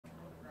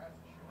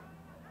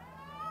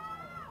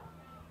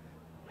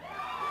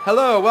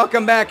Hello,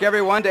 welcome back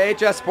everyone to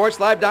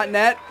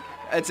HSSPORTSLIVE.NET.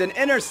 It's an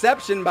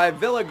interception by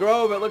Villa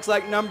Grove. It looks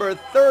like number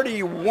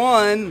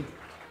 31,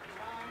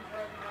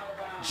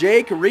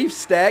 Jake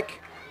Reefsteck,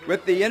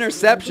 with the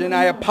interception.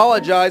 I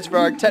apologize for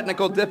our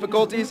technical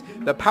difficulties.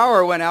 The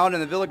power went out in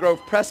the Villa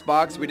Grove press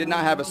box. We did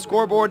not have a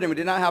scoreboard and we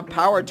did not have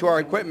power to our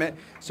equipment,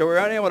 so we were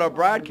unable to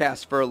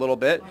broadcast for a little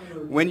bit.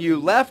 When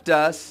you left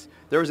us,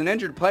 there was an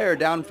injured player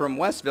down from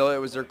Westville. It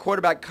was their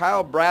quarterback,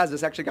 Kyle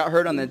Brazis, actually got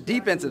hurt on the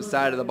defensive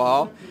side of the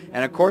ball.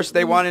 And, of course,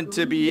 they wanted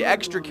to be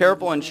extra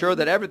careful and ensure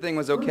that everything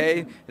was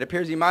okay. It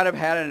appears he might have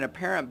had an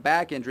apparent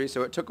back injury,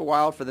 so it took a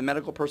while for the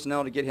medical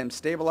personnel to get him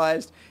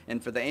stabilized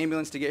and for the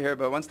ambulance to get here.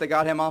 But once they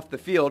got him off the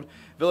field,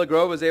 Villa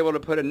Grove was able to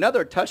put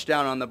another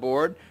touchdown on the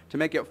board to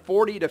make it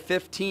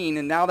 40-15.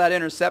 And now that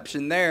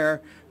interception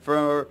there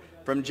from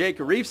Jake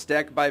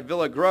Reefsteck by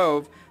Villa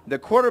Grove. The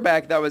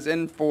quarterback that was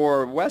in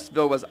for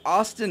Westville was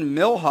Austin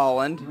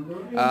Milholland,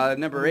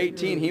 number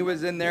 18. He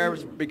was in there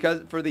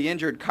for the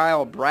injured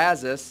Kyle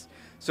Brazis.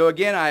 So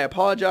again, I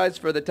apologize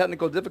for the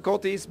technical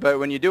difficulties, but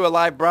when you do a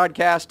live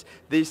broadcast,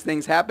 these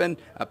things happen.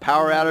 A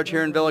power outage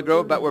here in Villa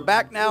Grove, but we're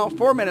back now.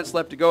 4 minutes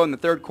left to go in the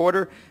third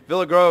quarter.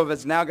 Villa Grove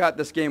has now got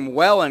this game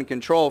well in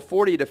control,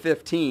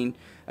 40-15.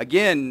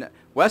 Again,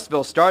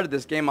 Westville started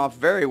this game off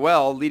very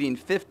well, leading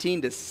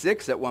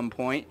 15-6 at one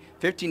point,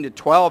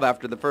 15-12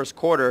 after the first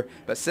quarter,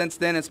 but since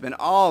then it's been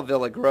all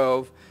Villa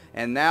Grove,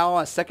 and now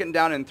a 2nd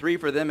down and 3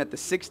 for them at the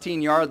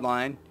 16-yard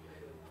line.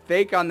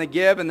 Fake on the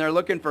give, and they're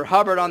looking for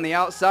Hubbard on the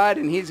outside,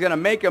 and he's going to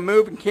make a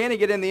move. And can he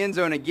get in the end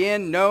zone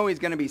again? No, he's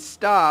going to be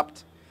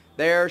stopped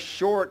there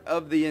short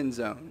of the end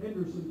zone.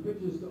 Henderson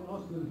pitches to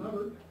Austin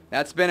Hubbard.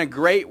 That's been a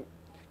great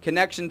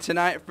connection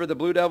tonight for the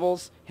Blue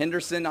Devils.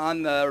 Henderson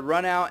on the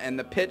run out and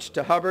the pitch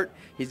to Hubbard.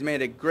 He's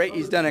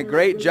done a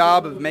great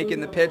job of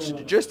making the pitch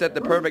just at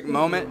the perfect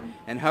moment,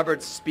 and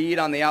Hubbard's speed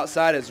on the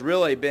outside has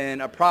really been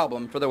a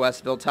problem for the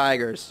Westville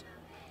Tigers.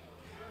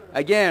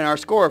 Again, our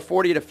score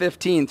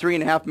 40-15,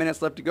 3.5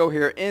 minutes left to go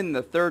here in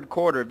the third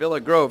quarter. Villa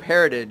Grove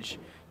Heritage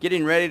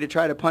getting ready to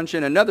try to punch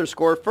in another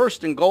score.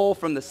 1st and goal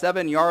from the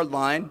 7-yard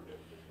line.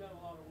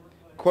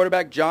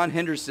 Quarterback John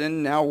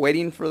Henderson now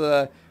waiting for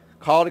the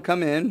call to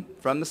come in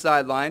from the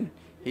sideline.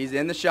 He's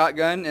in the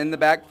shotgun. In the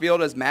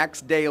backfield is Max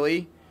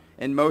Daly.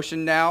 In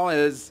motion now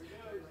is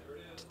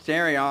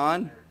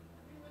Terrion.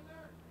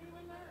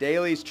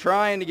 Daly's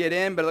trying to get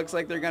in, but it looks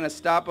like they're going to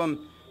stop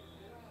him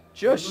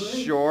just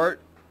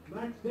short.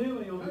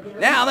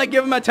 Now they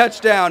give him a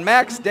touchdown.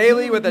 Max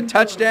Daly with a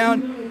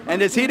touchdown. And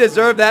does he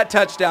deserve that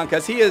touchdown?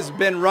 Because he has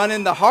been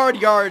running the hard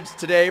yards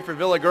today for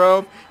Villa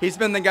Grove. He's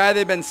been the guy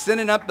they've been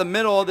sending up the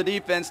middle of the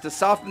defense to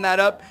soften that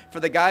up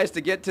for the guys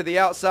to get to the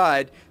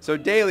outside. So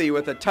Daly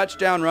with a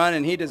touchdown run,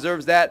 and he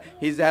deserves that.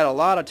 He's had a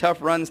lot of tough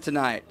runs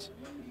tonight.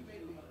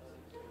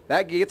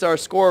 That gets our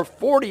score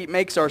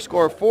makes our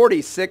score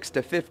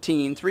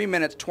 46-15. 3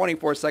 minutes,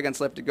 24 seconds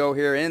left to go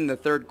here in the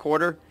third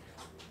quarter.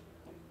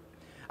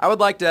 I would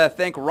like to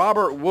thank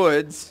Robert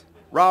Woods.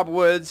 Rob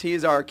Woods,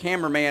 he's our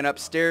cameraman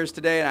upstairs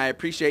today, and I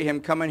appreciate him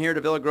coming here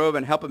to Villa Grove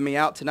and helping me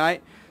out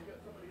tonight.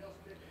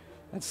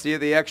 Let's see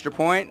the extra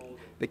point.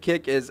 The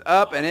kick is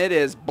up, and it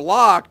is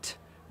blocked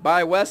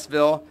by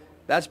Westville.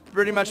 That's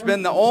pretty much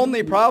been the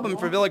only problem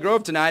for Villa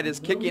Grove tonight, is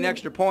kicking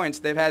extra points.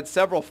 They've had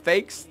several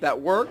fakes that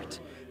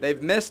worked.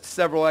 They've missed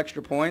several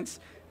extra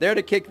points. There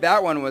to kick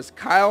that one was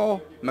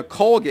Kyle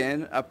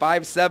McColgan, a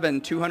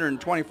 5'7",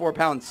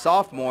 224-pound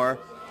sophomore.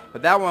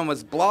 But that one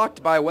was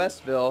blocked by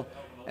Westville,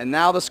 and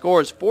now the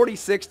score is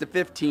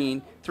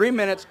 46-15. 3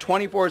 minutes,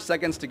 24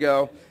 seconds to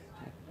go.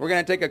 We're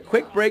going to take a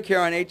quick break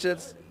here on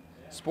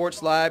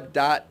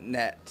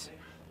HSSPORTSLIVE.NET.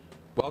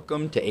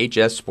 Welcome to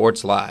HS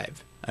Sports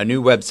Live, a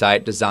new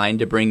website designed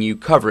to bring you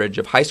coverage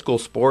of high school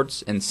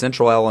sports in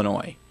Central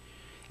Illinois.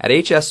 At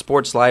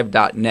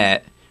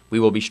HSSPORTSLIVE.NET, we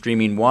will be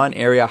streaming one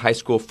area high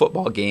school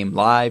football game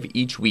live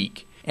each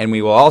week, and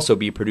we will also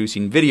be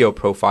producing video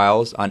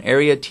profiles on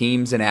area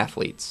teams and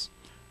athletes.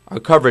 Our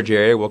coverage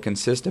area will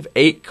consist of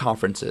 8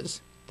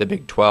 conferences: the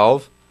Big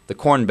 12, the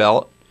Corn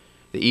Belt,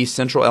 the East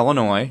Central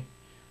Illinois,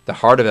 the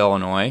Heart of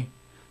Illinois,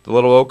 the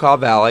Little Okaw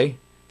Valley,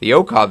 the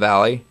Okaw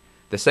Valley,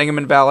 the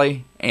Sangamon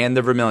Valley, and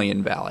the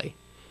Vermilion Valley.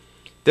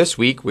 This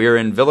week we are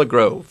in Villa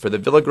Grove for the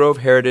Villa Grove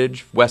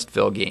Heritage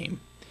Westville game.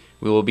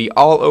 We will be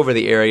all over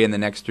the area in the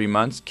next 3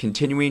 months,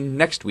 continuing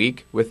next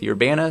week with the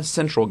Urbana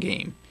Central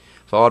game,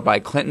 followed by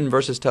Clinton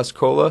versus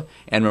Tuscola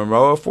and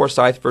Monroe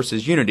Forsyth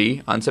versus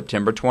Unity on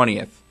September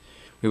 20th.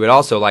 We would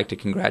also like to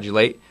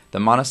congratulate the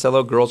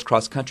Monticello girls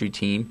cross country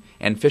team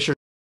and Fisher.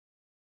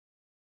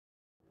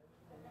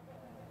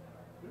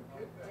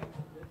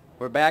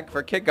 We're back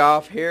for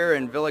kickoff here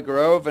in Villa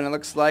Grove, and it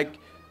looks like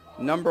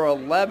number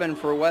 11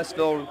 for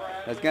Westville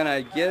is going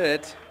to get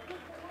it.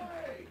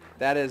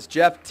 That is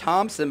Jeff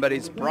Thompson, but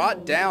he's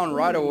brought down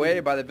right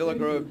away by the Villa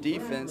Grove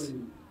defense.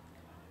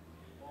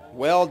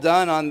 Well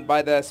done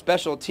by the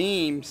special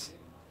teams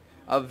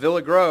of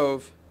Villa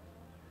Grove.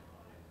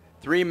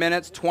 3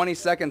 minutes, 20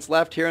 seconds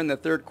left here in the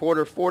third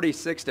quarter,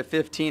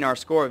 46-15 our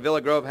score. Villa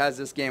Grove has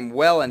this game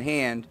well in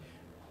hand.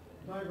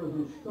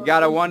 You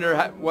got to wonder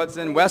what's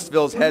in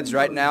Westville's heads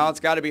right now. It's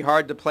got to be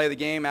hard to play the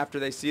game after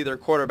they see their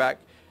quarterback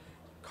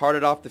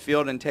carted off the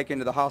field and taken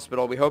to the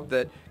hospital. We hope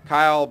that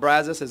Kyle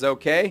Brazis is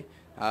okay.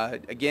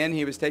 Again,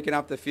 he was taken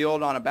off the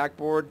field on a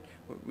backboard.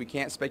 We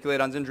can't speculate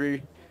on his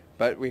injury,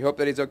 but we hope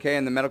that he's okay,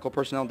 and the medical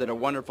personnel did a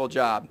wonderful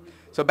job.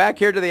 So back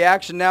here to the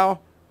action now.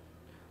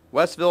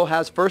 Westville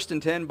has 1st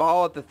and 10,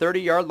 ball at the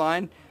 30-yard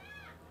line.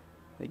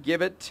 They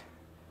give it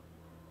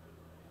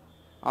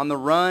on the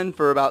run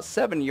for about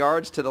 7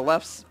 yards to the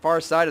left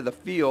far side of the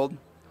field.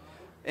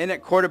 In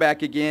at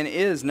quarterback again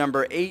is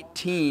number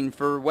 18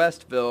 for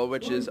Westville,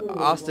 which is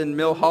Austin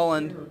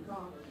Milholland.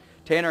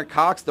 Tanner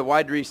Cox, the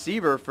wide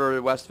receiver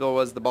for Westville,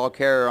 was the ball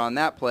carrier on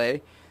that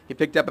play. He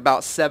picked up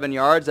about 7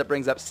 yards. That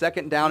brings up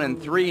 2nd down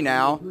and 3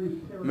 now.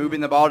 Moving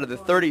the ball to the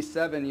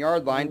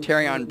 37-yard line.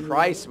 Terrion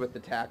Price with the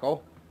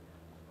tackle.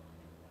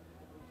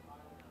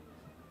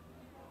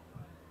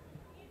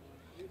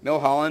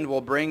 Milholland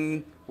will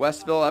bring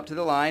Westville up to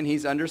the line.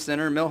 He's under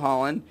center.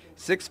 Milholland,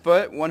 6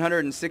 foot,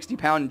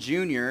 160-pound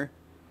junior.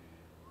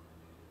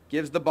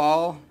 Gives the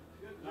ball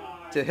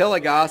to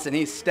Hillegas, and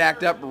he's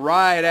stacked up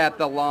right at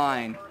the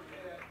line.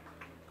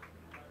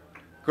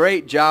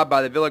 Great job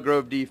by the Villa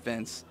Grove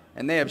defense.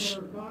 And they have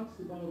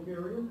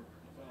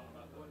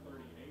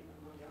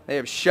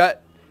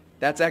shut,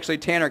 that's actually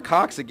Tanner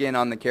Cox again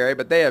on the carry,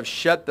 but they have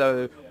shut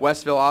the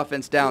Westville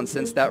offense down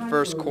since that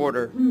first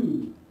quarter.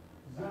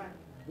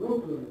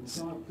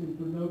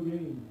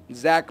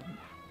 Zach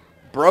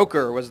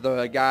Broker was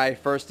the guy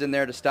first in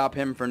there to stop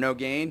him for no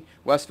gain.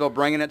 Westville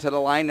bringing it to the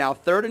line now.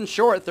 3rd and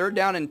short, 3rd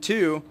down and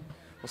 2.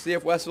 We'll see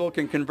if Westville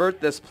can convert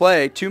this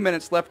play. 2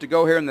 minutes left to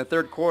go here in the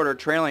 3rd quarter,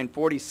 trailing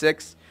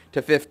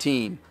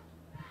 46-15.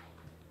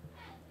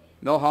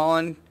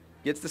 Milholland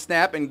gets the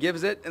snap and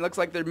gives it. It looks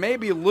like they may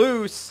be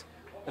loose.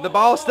 The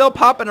ball is still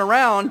popping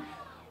around.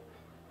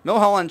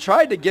 Milholland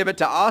tried to give it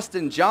to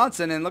Austin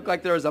Johnson and looked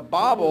like there was a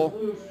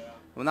bobble.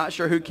 We're not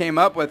sure who came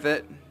up with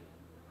it.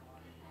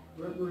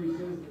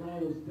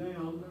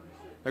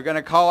 They're going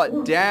to call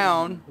it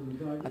down.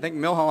 I think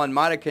Milholland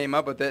might have came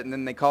up with it, and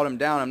then they called him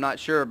down. I'm not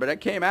sure. But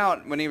it came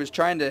out when he was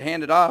trying to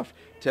hand it off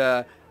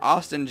to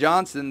Austin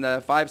Johnson,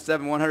 the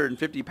 5'7",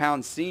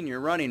 150-pound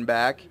senior running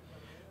back.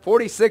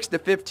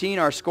 46-15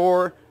 our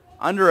score.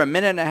 Under a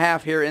minute and a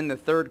half here in the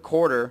 3rd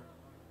quarter.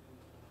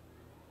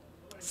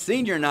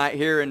 Senior night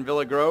here in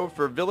Villa Grove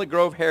for Villa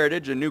Grove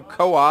Heritage, a new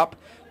co-op.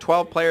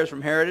 12 players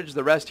from Heritage,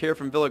 the rest here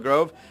from Villa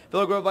Grove.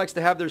 Villa Grove likes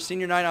to have their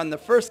senior night on the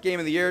first game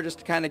of the year just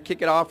to kind of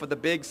kick it off with a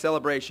big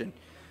celebration.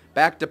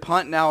 Back to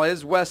punt now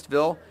is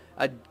Westville.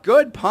 A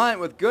good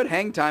punt with good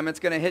hang time. It's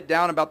going to hit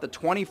down about the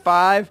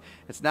 25.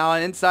 It's now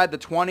inside the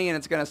 20, and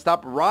it's going to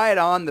stop right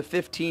on the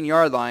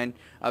 15-yard line.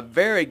 A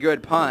very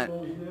good punt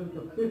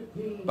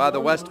by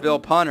the Westville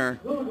punter.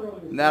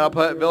 And that'll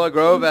put Villa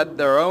Grove at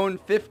their own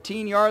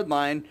 15-yard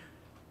line,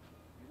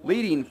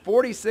 leading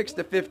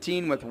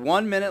 46-15 with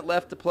 1 minute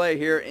left to play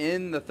here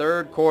in the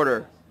 3rd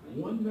quarter.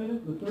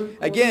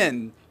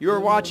 Again, you're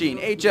watching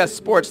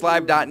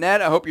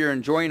HSSPORTSLIVE.NET. I hope you're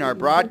enjoying our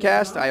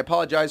broadcast. I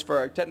apologize for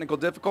our technical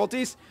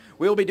difficulties.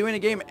 We will be doing a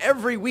game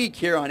every week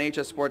here on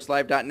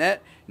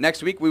HSSPORTSLIVE.NET.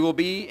 Next week we will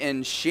be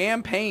in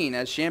Champaign,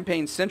 as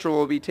Champaign Central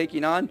will be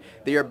taking on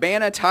the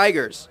Urbana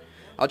Tigers.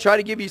 I'll try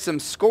to give you some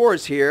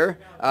scores here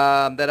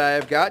that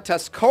I've got.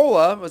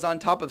 Tuscola was on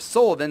top of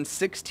Sullivan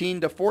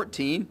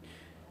 16-14.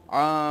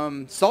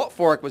 Salt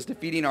Fork was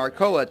defeating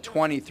Arcola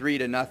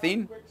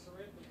 23-0.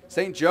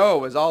 St. Joe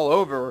was all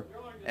over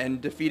and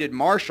defeated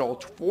Marshall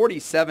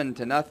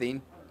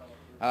 47-0.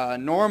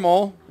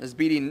 Normal is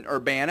beating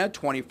Urbana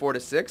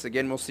 24-6.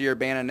 Again, we'll see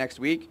Urbana next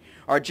week.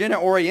 Argenta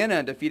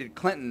Oriena defeated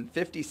Clinton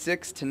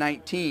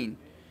 56-19.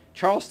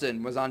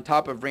 Charleston was on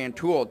top of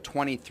Rantoul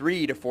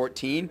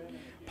 23-14.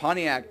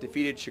 Pontiac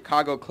defeated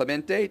Chicago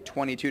Clemente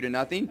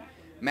 22-0.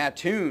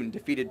 Mattoon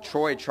defeated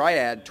Troy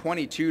Triad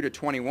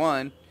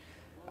 22-21.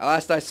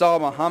 Last I saw,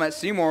 Mahomet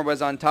Seymour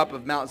was on top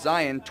of Mount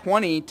Zion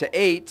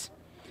 20-8.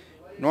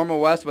 Normal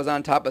West was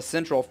on top of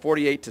Central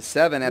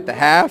 48-7 at the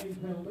half.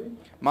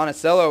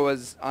 Monticello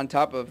was on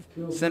top of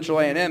Central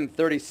A&M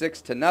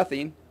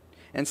 36-0.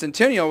 And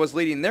Centennial was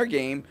leading their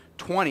game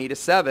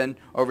 20-7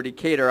 over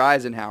Decatur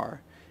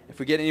Eisenhower. If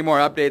we get any more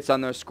updates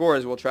on those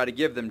scores, we'll try to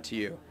give them to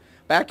you.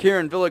 Back here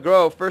in Villa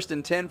Grove, 1st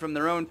and 10 from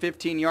their own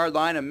 15-yard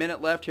line. A minute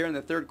left here in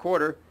the 3rd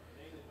quarter.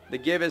 The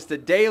give is to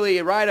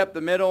Daly right up the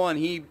middle, and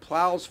he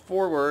plows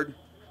forward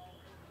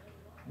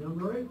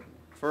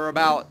for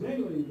about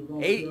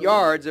 8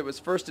 yards. It was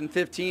 1st and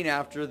 15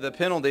 after the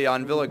penalty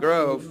on Villa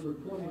Grove.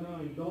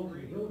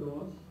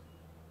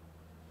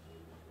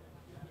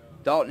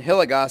 Dalton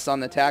Hillegas on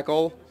the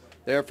tackle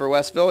there for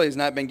Westville. He's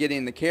not been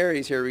getting the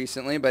carries here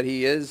recently, but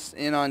he is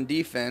in on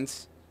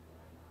defense.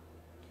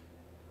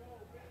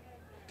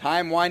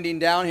 Time winding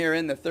down here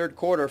in the 3rd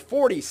quarter.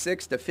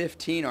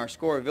 46-15 our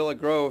score. Villa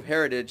Grove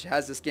Heritage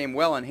has this game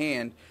well in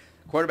hand.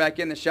 Quarterback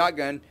in the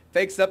shotgun,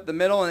 fakes up the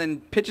middle and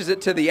then pitches it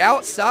to the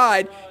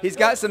outside. He's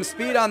got some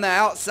speed on the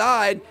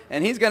outside,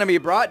 and he's going to be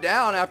brought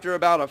down after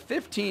about a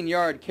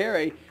 15-yard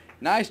carry.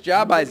 Nice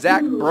job by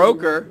Zach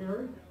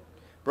Broker.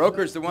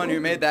 Broker's the one who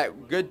made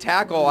that good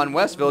tackle on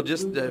Westville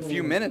just a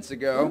few minutes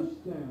ago.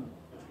 First down.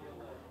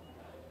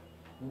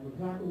 And the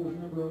tackle was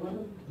number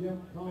 11, Jeff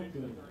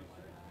Thompson.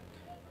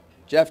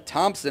 Jeff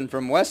Thompson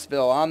from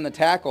Westville on the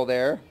tackle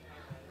there.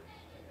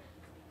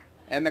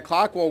 And the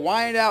clock will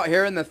wind out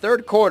here in the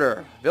third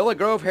quarter. Villa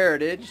Grove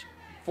Heritage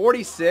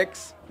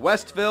 46,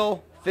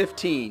 Westville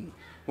 15.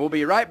 We'll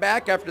be right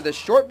back after this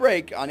short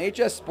break on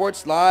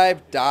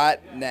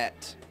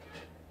HSSPORTSLIVE.NET.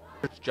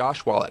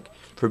 Josh Wallach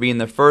for being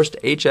the first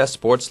HS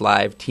Sports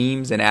Live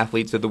Teams and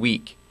Athletes of the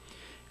Week.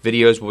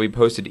 Videos will be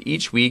posted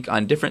each week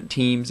on different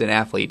teams and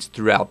athletes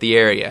throughout the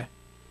area.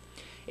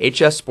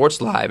 HS Sports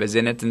Live is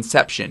in its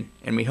inception,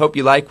 and we hope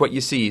you like what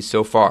you see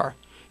so far.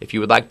 If you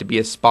would like to be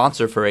a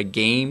sponsor for a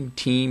game,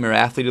 team, or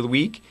athlete of the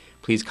week,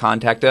 please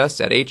contact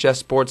us at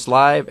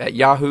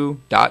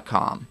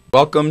hssportslive@yahoo.com.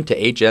 Welcome to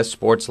HS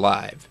Sports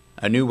Live,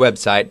 a new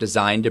website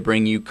designed to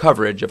bring you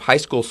coverage of high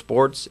school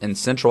sports in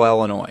Central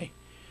Illinois.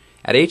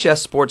 At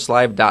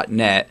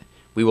HSSPORTSLIVE.NET,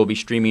 we will be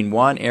streaming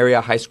one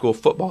area high school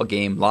football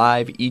game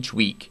live each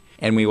week,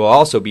 and we will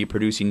also be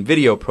producing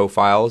video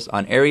profiles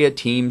on area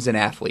teams and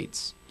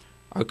athletes.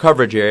 Our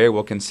coverage area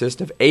will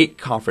consist of 8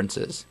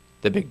 conferences: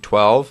 the Big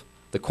 12,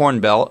 the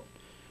Corn Belt,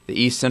 the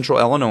East Central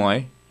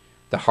Illinois,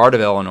 the Heart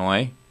of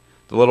Illinois,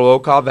 the Little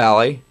Okaw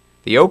Valley,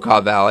 the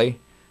Okaw Valley,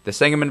 the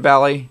Sangamon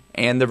Valley,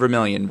 and the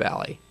Vermilion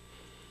Valley.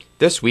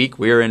 This week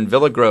we are in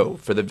Villa Grove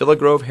for the Villa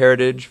Grove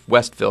Heritage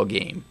Westville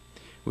game.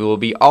 We will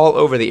be all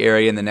over the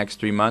area in the next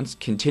 3 months,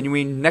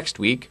 continuing next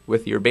week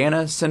with the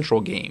Urbana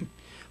Central game,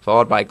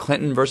 followed by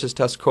Clinton versus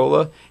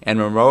Tuscola and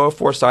Monroe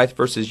Forsyth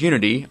versus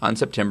Unity on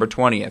September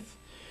 20th.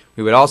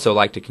 We would also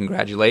like to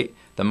congratulate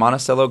the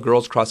Monticello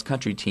girls cross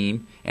country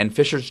team and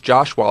Fisher's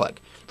Josh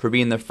Wallach for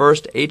being the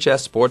first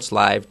HS Sports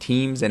Live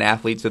Teams and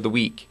Athletes of the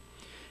Week.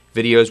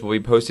 Videos will be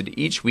posted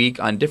each week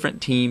on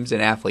different teams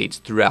and athletes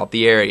throughout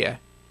the area.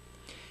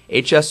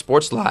 HS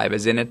Sports Live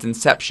is in its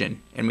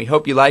inception, and we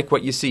hope you like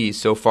what you see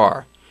so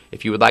far.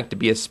 If you would like to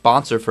be a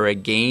sponsor for a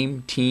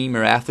game, team,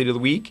 or athlete of the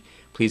week,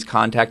 please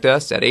contact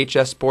us at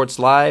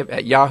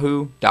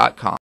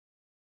hssportslive@yahoo.com.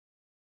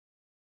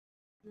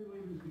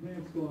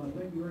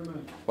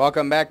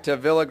 Welcome back to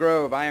Villa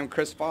Grove. I am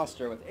Chris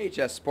Foster with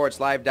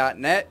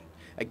HSSPORTSLIVE.NET.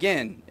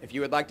 Again, if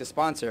you would like to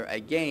sponsor a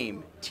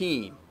game,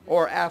 team,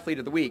 or athlete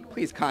of the week,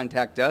 please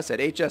contact us at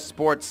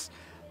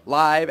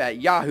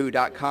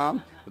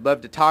hssportslive@yahoo.com. We'd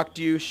love to talk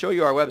to you, show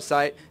you our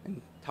website, and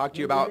talk to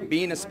you about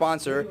being a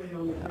sponsor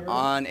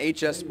on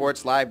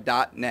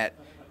HSSPORTSLIVE.NET.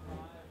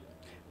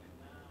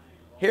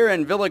 Here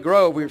in Villa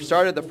Grove, we've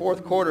started the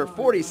fourth quarter.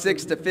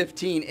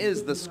 46-15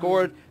 is the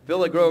score.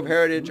 Villa Grove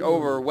Heritage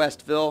over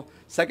Westville.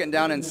 Second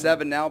down and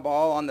 7 now.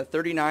 Ball on the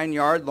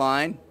 39-yard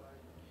line.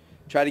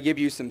 Try to give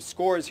you some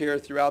scores here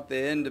throughout the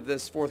end of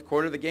this fourth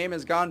quarter. The game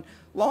has gone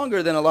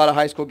longer than a lot of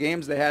high school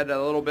games. They had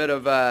a little bit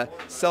of a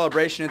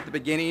celebration at the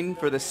beginning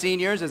for the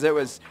seniors as it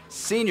was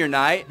senior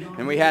night,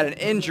 and we had an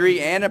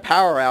injury and a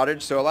power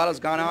outage, so a lot has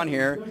gone on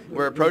here.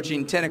 We're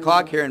approaching 10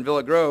 o'clock here in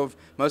Villa Grove.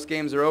 Most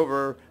games are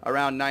over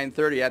around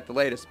 9:30 at the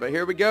latest. But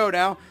here we go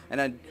now,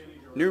 and a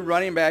new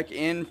running back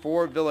in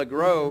for Villa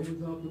Grove.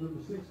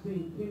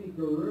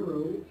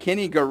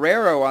 Kenny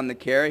Guerrero on the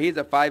carry. He's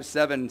a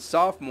 5'7"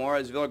 sophomore,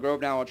 as Villa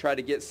Grove now will try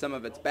to get some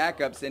of its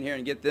backups in here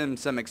and get them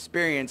some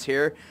experience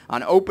here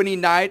on opening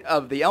night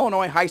of the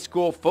Illinois high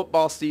school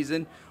football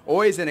season.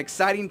 Always an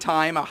exciting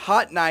time, a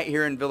hot night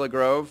here in Villa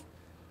Grove.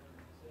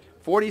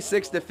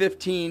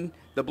 46-15,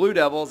 the Blue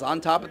Devils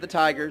on top of the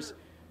Tigers.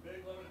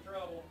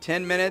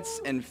 10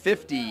 minutes and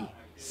 50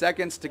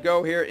 seconds to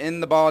go here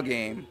in the ball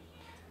game.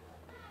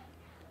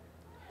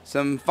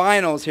 Some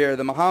finals here.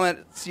 The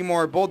Muhammad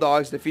Seymour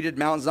Bulldogs defeated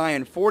Mount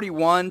Zion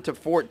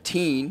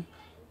 41-14.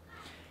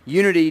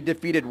 Unity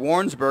defeated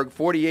Warrensburg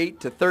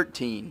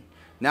 48-13.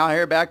 Now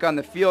here back on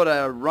the field,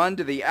 a run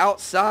to the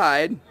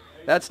outside.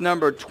 That's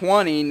number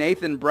 20,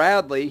 Nathan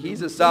Bradley.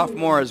 He's a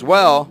sophomore as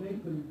well.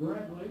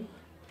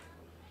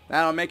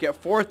 That'll make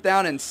it 4th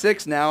down and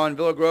 6 now, and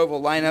Villa Grove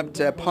will line up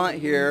to punt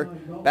here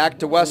back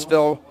to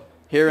Westville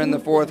here in the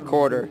fourth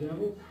quarter.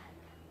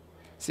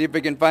 See if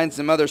we can find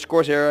some other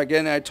scores here.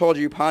 Again, I told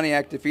you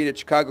Pontiac defeated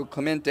Chicago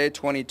Clemente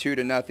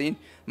 22-0.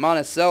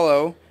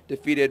 Monticello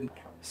defeated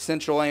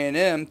Central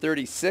A&M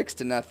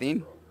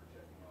 36-0.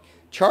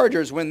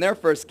 Chargers win their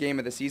first game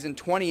of the season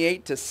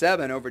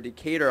 28-7 over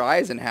Decatur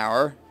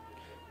Eisenhower.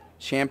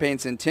 Champaign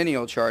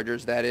Centennial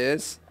Chargers, that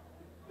is.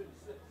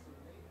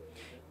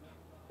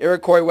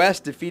 Iroquois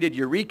West defeated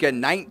Eureka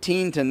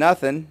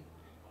 19-0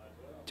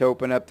 to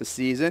open up the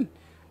season.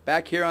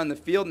 Back here on the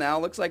field now,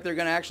 looks like they're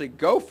going to actually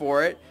go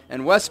for it,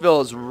 and Westville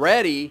is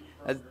ready.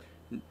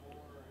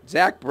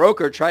 Zach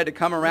Broker tried to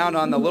come around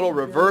on the little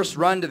reverse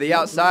run to the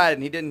outside,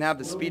 and he didn't have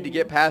the speed to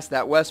get past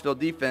that Westville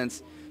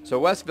defense. So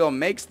Westville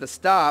makes the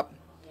stop,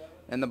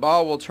 and the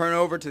ball will turn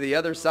over to the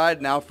other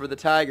side now for the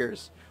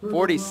Tigers.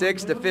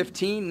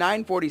 46-15,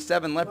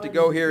 9:47 left to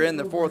go here in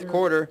the fourth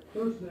quarter.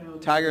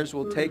 Tigers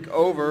will take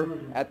over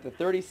at the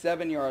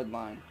 37-yard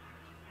line.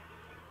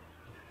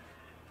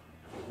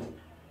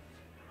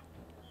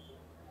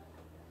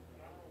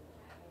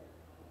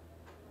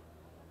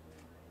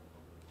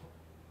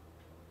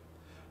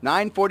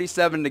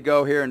 9:47 to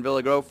go here in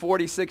Villa Grove.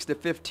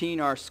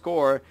 46-15 our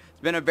score.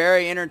 It's been a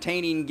very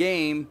entertaining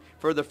game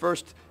for the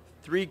first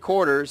 3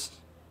 quarters.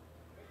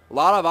 A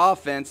lot of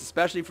offense,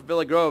 especially for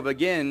Villa Grove.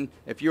 Again,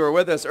 if you were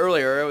with us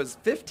earlier, it was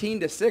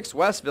 15-6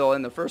 Westville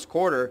in the first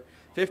quarter,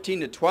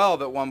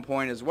 15-12 at one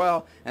point as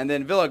well, and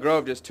then Villa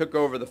Grove just took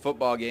over the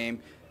football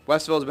game.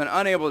 Westville has been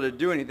unable to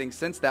do anything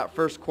since that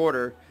first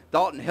quarter.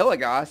 Dalton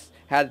Hilligoss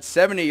had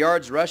 70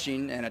 yards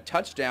rushing and a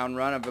touchdown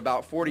run of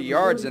about 40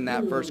 yards in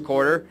that first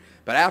quarter.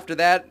 But after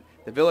that,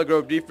 the Villa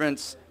Grove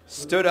defense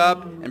stood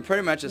up and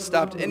pretty much has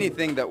stopped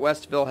anything that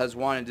Westville has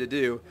wanted to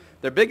do.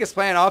 Their biggest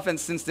play on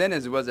offense since then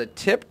was a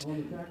tipped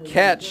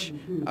catch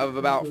of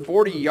about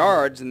 40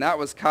 yards, and that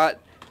was caught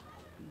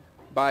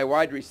by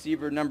wide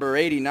receiver number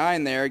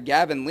 89 there,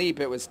 Gavin Leap.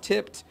 It was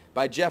tipped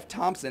by Jeff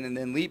Thompson, and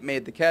then Leap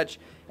made the catch.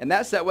 And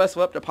that set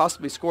Westville up to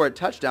possibly score a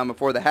touchdown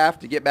before the half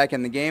to get back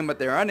in the game, but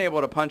they were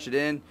unable to punch it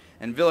in,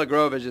 and Villa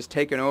Grove has just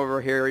taken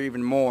over here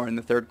even more in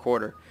the third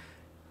quarter.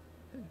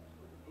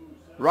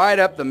 Right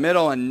up the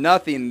middle and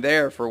nothing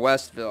there for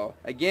Westville.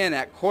 Again,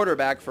 at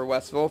quarterback for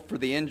Westville for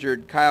the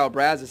injured Kyle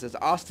Brazos is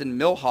Austin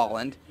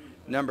Milholland,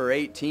 number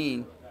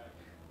 18.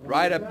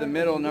 Right up the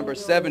middle, number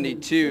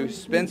 72,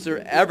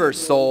 Spencer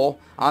Eversole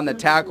on the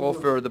tackle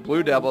for the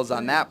Blue Devils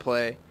on that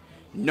play.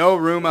 No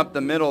room up the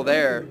middle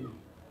there.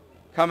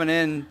 Coming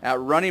in at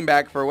running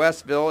back for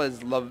Westville is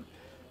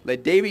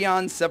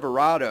LeDavion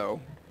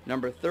Severado,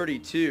 number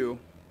 32.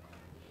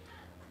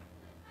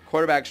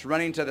 Quarterback's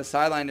running to the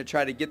sideline to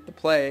try to get the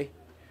play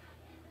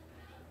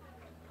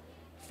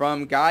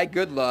from Guy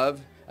Goodlove.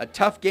 A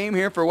tough game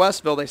here for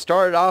Westville. They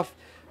started off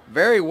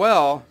very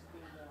well,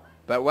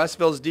 but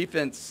Westville's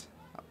defense,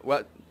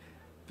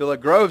 Villa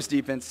Grove's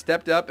defense,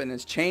 stepped up and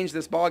has changed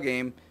this ball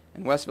game.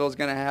 And Westville's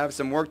going to have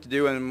some work to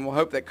do, and we'll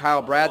hope that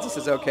Kyle Brazos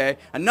is okay.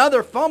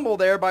 Another fumble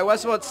there by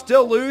Westville. It's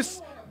still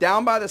loose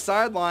down by the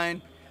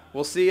sideline.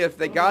 We'll see if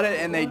they got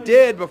it, and they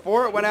did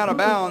before it went out of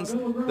bounds.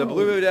 The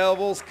Blue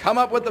Devils come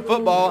up with the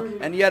football,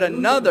 and yet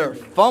another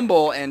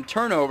fumble and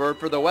turnover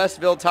for the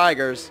Westville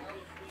Tigers.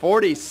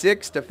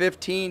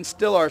 46-15,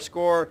 still our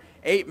score.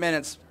 8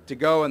 minutes to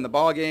go in the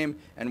ball game,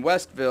 and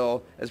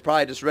Westville is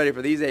probably just ready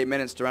for these 8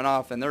 minutes to run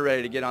off, and they're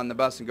ready to get on the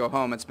bus and go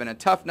home. It's been a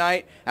tough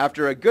night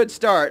after a good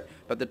start,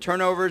 but the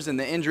turnovers and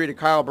the injury to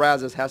Kyle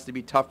Brazos has to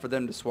be tough for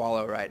them to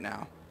swallow right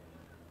now.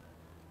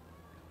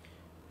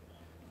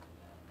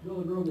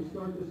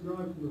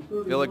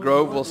 Villa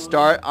Grove will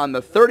start on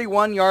the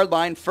 31-yard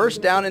line,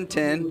 first down and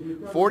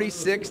 10,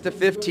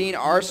 46-15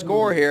 our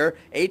score here.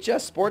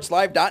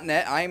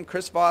 HSSPORTSLIVE.NET. I am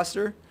Chris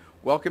Foster,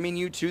 welcoming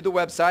you to the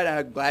website.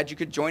 I'm glad you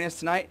could join us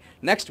tonight.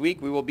 Next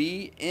week we will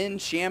be in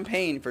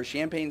Champaign for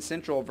Champaign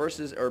Central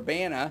versus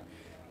Urbana.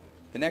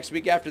 The next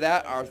week after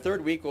that, our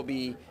third week, will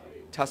be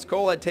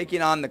Tuscola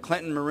taking on the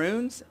Clinton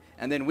Maroons.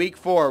 And then week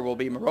 4 will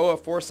be Maroa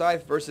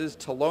Forsyth versus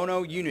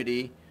Tolono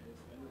Unity.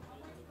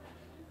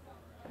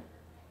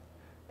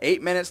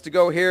 8 minutes to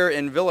go here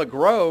in Villa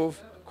Grove.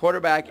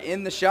 Quarterback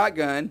in the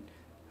shotgun.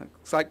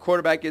 Looks like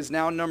quarterback is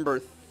now number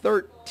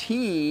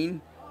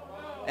 13.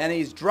 And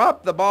he's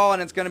dropped the ball,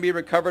 and it's going to be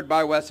recovered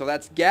by Westville.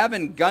 That's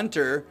Gavin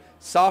Gunter,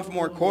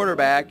 sophomore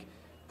quarterback,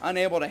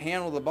 unable to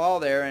handle the ball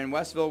there, and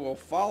Westville will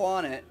fall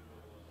on it.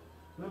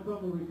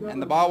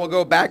 And the ball will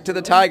go back to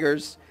the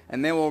Tigers,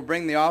 and then we'll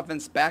bring the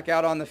offense back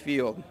out on the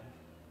field.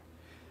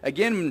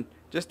 Again,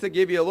 just to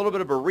give you a little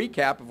bit of a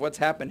recap of what's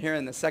happened here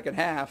in the second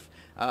half,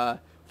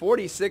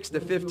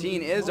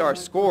 46-15 is our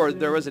score.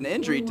 There was an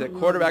injury to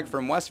quarterback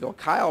from Westville,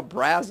 Kyle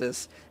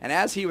Brazos, and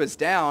as he was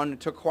down,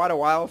 it took quite a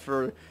while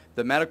for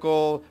the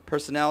medical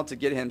personnel to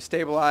get him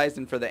stabilized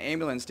and for the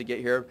ambulance to get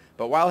here.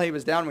 But while he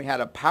was down, we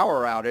had a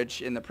power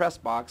outage in the press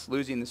box,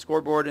 losing the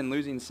scoreboard and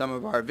losing some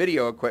of our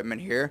video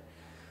equipment here.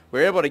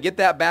 We're able to get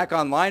that back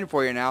online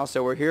for you now,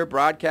 so we're here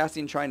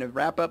broadcasting, trying to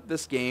wrap up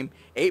this game.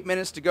 8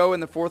 minutes to go in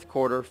the fourth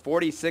quarter,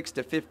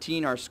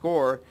 46-15 our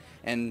score,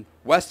 and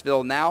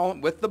Westville now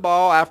with the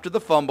ball after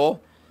the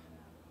fumble.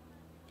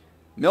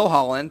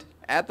 Milholland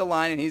at the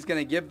line, and he's going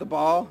to give the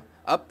ball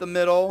up the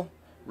middle,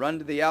 run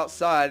to the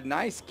outside.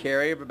 Nice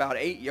carry of about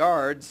 8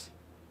 yards.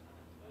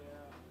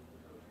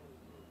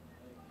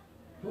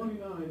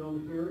 29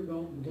 on the carry.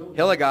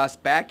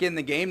 Hilligoss back in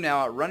the game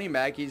now at running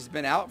back. He's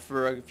been out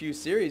for a few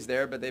series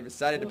there, but they've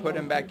decided to put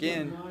him back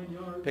in.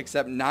 Picks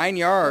up 9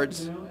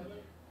 yards.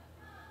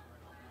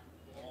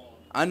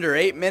 Under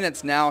 8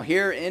 minutes now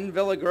here in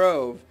Villa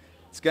Grove.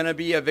 It's going to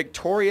be a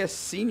victorious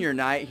senior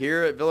night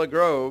here at Villa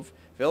Grove.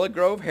 Villa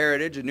Grove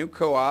Heritage, a new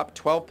co-op.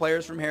 12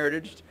 players from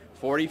Heritage,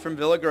 40 from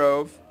Villa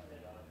Grove.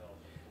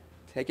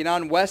 Taking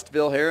on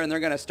Westville here, and they're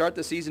going to start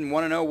the season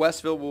 1-0.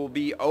 Westville will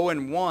be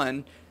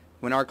 0-1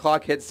 when our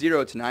clock hits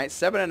 0 tonight.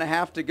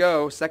 7.5 to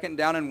go. Second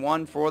down and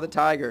 1 for the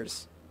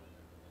Tigers.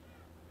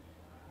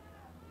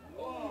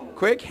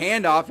 Quick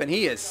handoff, and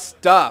he is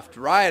stuffed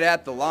right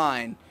at the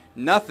line.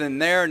 Nothing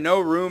there, no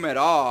room at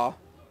all.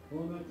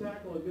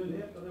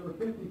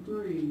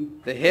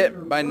 The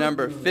hit by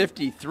number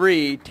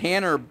 53,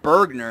 Tanner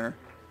Bergner.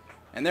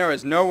 And there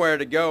was nowhere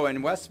to go,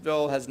 and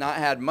Westville has not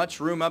had much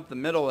room up the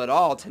middle at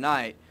all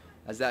tonight.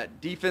 as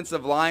that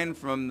defensive line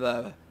from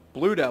the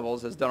Blue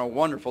Devils has done a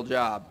wonderful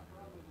job.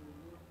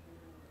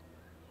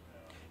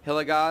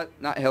 Milholland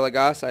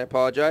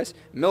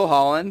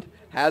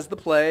has the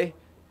play.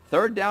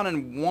 3rd down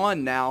and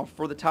 1 now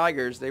for the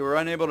Tigers. They were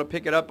unable to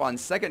pick it up on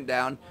 2nd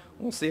down.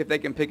 We'll see if they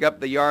can pick up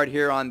the yard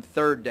here on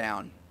 3rd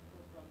down.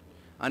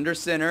 Under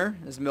center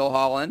is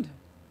Milholland.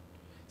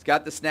 He's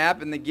got the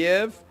snap and the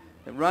give.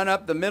 The run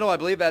up the middle, I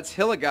believe that's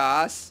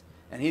Hillegas,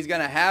 and he's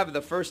going to have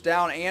the 1st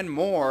down and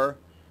more.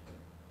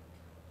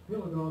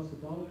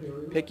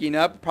 Picking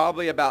up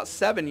probably about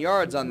 7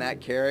 yards on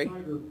that carry.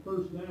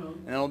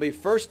 And it'll be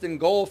 1st and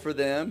goal for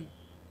them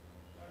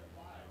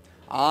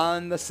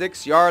on the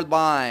 6-yard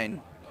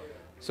line.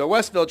 So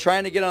Westville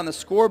trying to get on the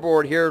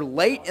scoreboard here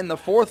late in the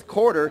 4th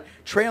quarter,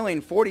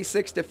 trailing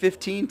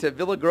 46-15 to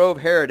Villa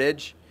Grove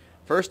Heritage.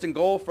 1st and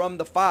goal from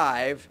the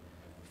 5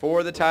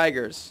 for the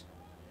Tigers.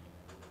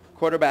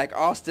 Quarterback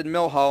Austin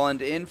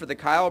Milholland in for the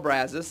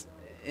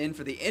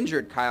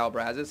injured Kyle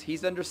Brazos.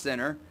 He's under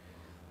center.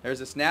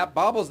 There's a snap,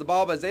 bobbles the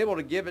ball, but is able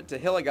to give it to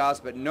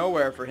Hillegas, but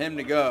nowhere for him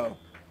to go.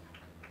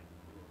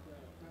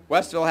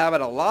 Westville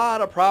having a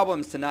lot of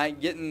problems tonight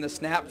getting the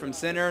snap from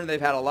center. They've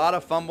had a lot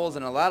of fumbles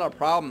and a lot of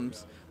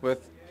problems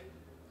with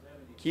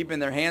keeping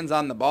their hands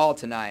on the ball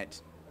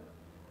tonight.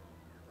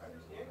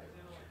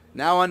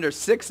 Now under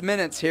 6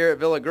 minutes here at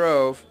Villa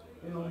Grove.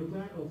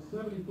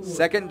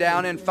 2nd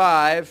down and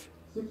 5.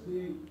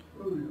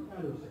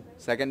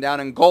 2nd down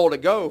and goal to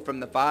go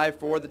from the 5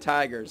 for the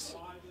Tigers.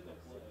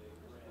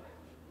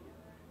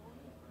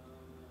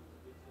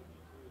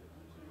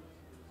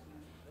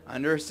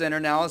 Under center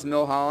now is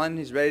Milholland.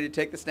 He's ready to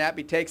take the snap.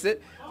 He takes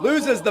it,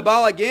 loses the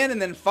ball again, and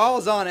then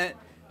falls on it.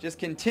 Just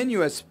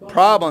continuous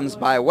problems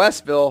by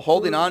Westville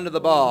holding on to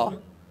the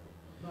ball.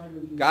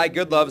 Guy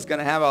Goodlove is going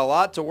to have a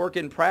lot to work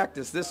in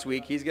practice this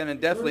week. He's going to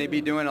definitely be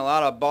doing a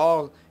lot of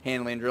ball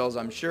handling drills,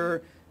 I'm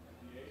sure,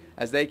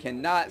 as they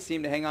cannot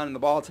seem to hang on to the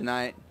ball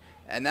tonight.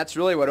 And that's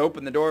really what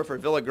opened the door for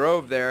Villa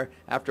Grove there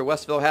after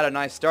Westville had a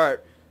nice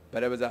start.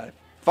 But it was a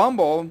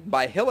fumble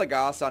by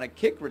Hillegas on a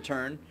kick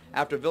return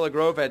after Villa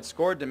Grove had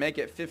scored to make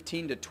it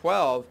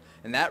 15-12.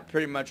 And that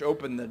pretty much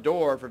opened the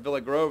door for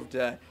Villa Grove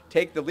to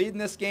take the lead in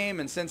this game.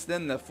 And since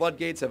then, the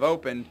floodgates have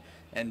opened,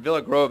 and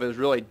Villa Grove has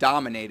really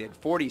dominated.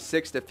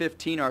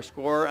 46-15 our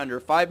score, under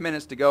 5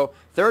 minutes to go.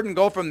 3rd and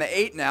goal from the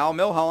 8 now.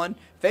 Milholland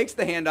fakes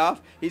the handoff.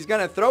 He's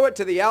going to throw it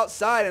to the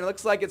outside, and it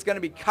looks like it's going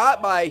to be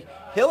caught by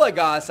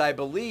Hillegas, I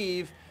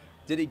believe.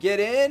 Did he get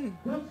in?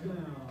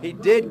 He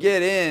did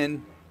get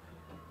in.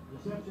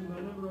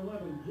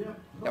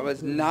 That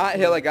was not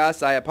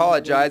Hillegas. I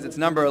apologize. It's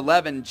number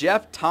 11,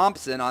 Jeff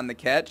Thompson, on the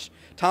catch.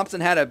 Thompson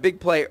had a big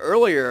play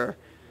earlier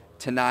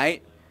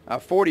tonight, a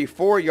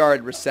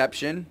 44-yard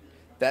reception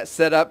that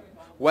set up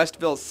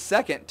Westville's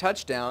 2nd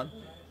touchdown.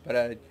 But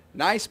a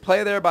nice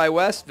play there by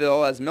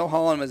Westville as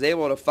Milholland was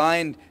able to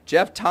find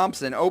Jeff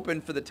Thompson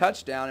open for the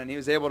touchdown, and he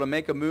was able to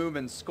make a move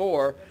and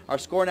score. Our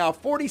score now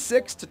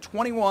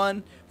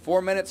 46-21,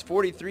 4 minutes,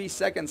 43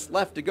 seconds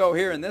left to go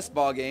here in this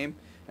ball game.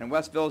 And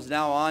Westville's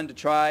now on to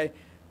try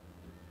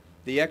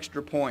the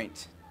extra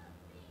point.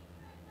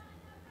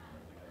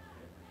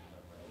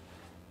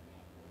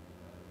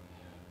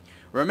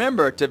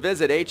 Remember to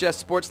visit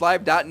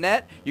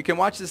HSSPORTSLIVE.NET. You can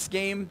watch this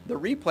game, the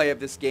replay of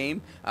this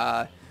game.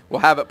 We'll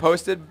have it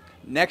posted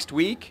next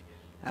week.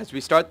 As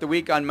we start the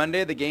week on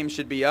Monday, the game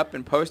should be up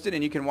and posted,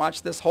 and you can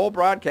watch this whole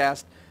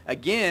broadcast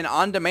again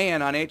on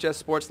demand on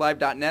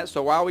HSSPORTSLIVE.NET.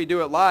 So while we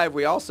do it live,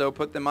 we also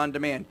put them on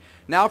demand.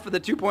 Now for the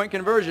 2-point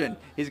conversion.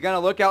 He's going to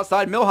look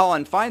outside.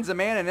 Milholland finds a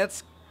man, and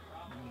it's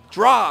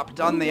dropped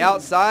on the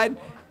outside.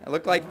 It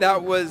looked like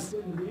that was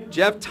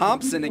Jeff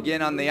Thompson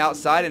again on the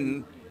outside,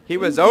 and he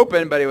was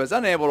open, but he was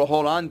unable to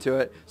hold on to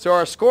it. So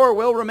our score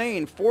will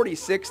remain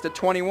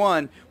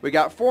 46-21. We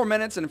got 4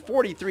 minutes and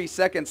 43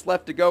 seconds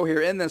left to go here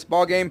in this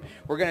ball game.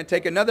 We're going to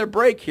take another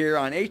break here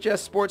on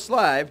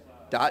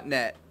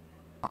HSSPORTSLIVE.NET.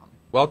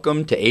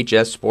 Welcome to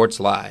HS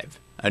Sports Live,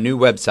 a new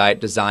website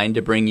designed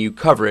to bring you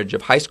coverage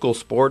of high school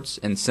sports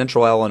in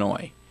Central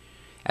Illinois.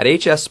 At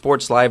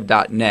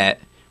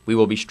HSSPORTSLIVE.NET, we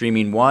will be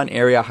streaming one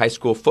area high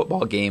school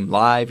football game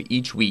live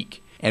each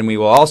week, and we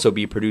will also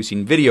be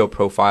producing video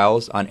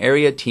profiles on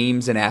area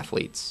teams and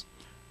athletes.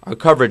 Our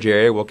coverage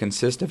area will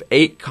consist of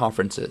 8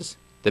 conferences: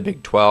 the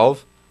Big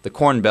 12, the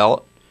Corn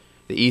Belt,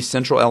 the East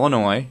Central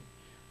Illinois,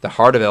 the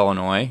Heart of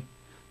Illinois,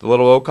 the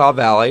Little Okaw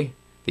Valley,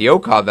 the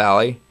Okaw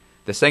Valley,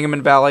 the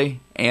Sangamon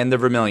Valley, and the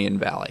Vermilion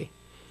Valley.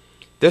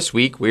 This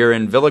week we are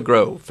in Villa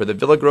Grove for the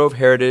Villa Grove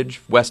Heritage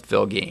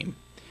Westville game.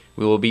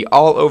 We will be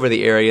all over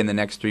the area in the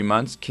next 3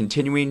 months,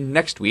 continuing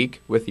next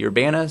week with the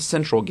Urbana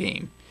Central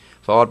game,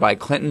 followed by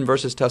Clinton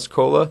versus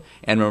Tuscola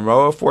and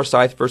Monroe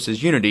Forsyth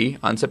versus Unity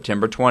on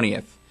September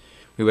 20th.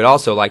 We would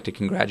also like to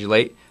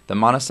congratulate the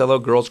Monticello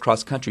girls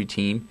cross country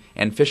team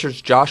and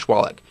Fisher's Josh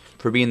Wallach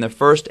for being the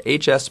first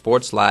HS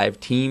Sports Live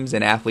Teams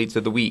and Athletes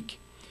of the Week.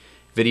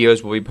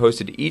 Videos will be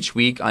posted each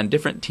week on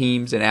different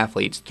teams and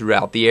athletes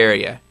throughout the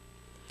area.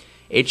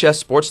 HS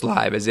Sports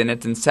Live is in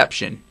its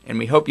inception, and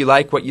we hope you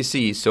like what you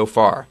see so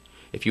far.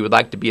 If you would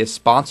like to be a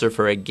sponsor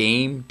for a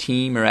game,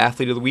 team, or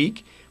athlete of the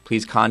week,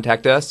 please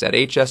contact us at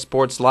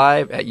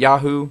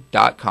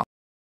hssportslive@yahoo.com.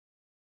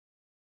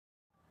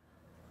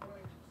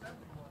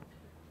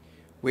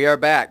 We are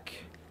back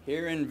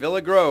here in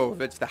Villa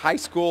Grove. It's the high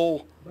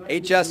school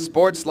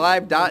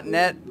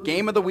HSSPORTSLIVE.NET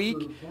game of the week.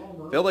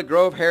 Villa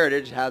Grove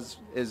Heritage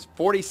is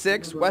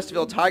 46,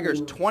 Westville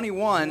Tigers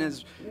 21.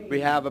 As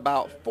we have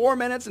about 4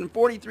 minutes and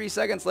 43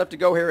 seconds left to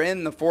go here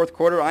in the fourth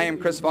quarter. I am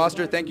Chris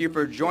Foster. Thank you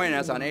for joining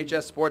us on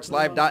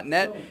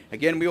HSSPORTSLIVE.NET.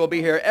 Again, we will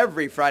be here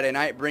every Friday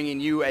night bringing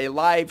you a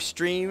live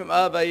stream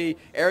of a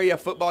area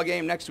football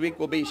game. Next week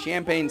will be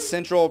Champaign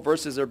Central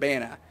versus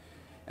Urbana.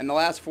 In the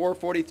last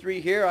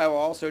 4:43 here, I will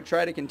also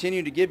try to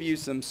continue to give you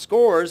some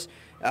scores.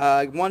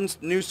 One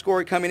new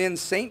score coming in,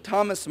 St.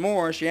 Thomas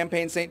More,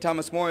 Champaign St.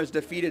 Thomas More has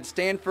defeated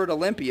Stanford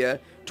Olympia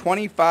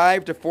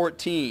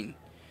 25-14.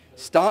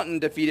 Staunton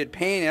defeated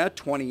Pana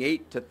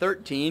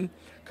 28-13.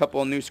 A couple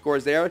of new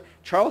scores there.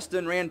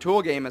 Charleston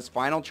Rantoul game is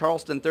final.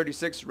 Charleston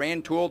 36,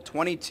 Rantoul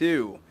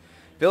 22.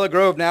 Villa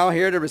Grove now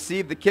here to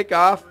receive the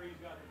kickoff.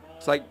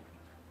 It's like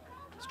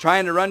he's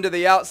trying to run to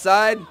the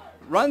outside.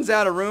 Runs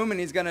out of room, and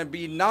he's going to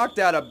be knocked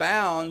out of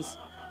bounds.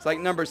 It's like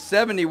number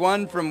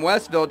 71 from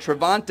Westville,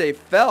 Trevante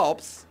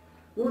Phelps.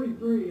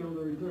 43 on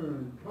the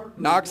return.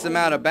 Knocks him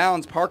out of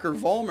bounds. Parker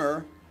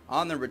Vollmer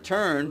on the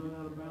return.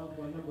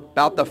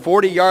 About the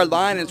 40-yard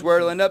line is where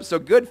it'll end up. So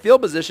good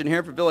field position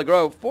here for Villa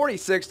Grove.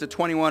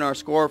 46-21 our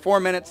score. 4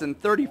 minutes and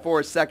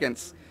 34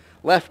 seconds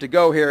left to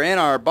go here in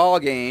our ball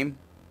game.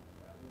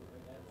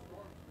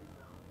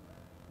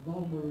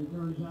 Balmer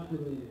returns after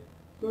the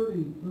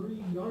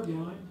 33-yard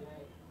line.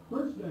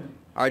 First down.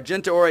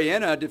 Argenta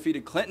Oriena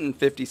defeated Clinton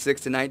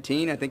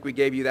 56-19. I think we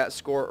gave you that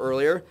score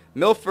earlier.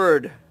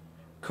 Milford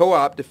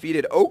Co-op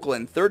defeated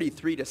Oakland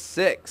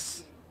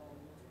 33-6.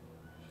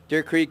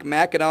 Deer Creek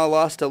Mackinac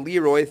lost to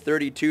Leroy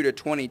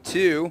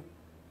 32-22.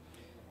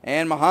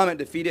 And Mahomet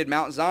defeated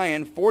Mount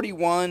Zion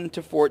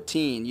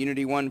 41-14.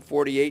 Unity won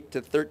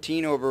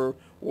 48-13 over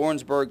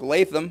Warrensburg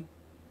Latham.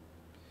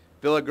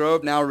 Villa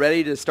Grove now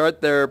ready to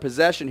start their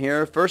possession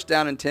here. First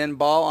down and 10,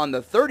 ball on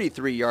the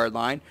 33-yard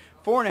line.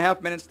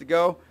 4.5 minutes to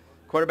go.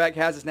 Quarterback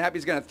has a snap.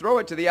 He's going to throw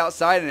it to the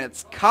outside, and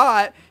it's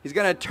caught. He's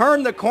going to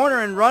turn the corner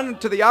and run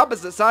to the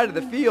opposite side of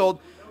the field,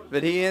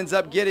 but he ends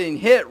up getting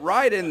hit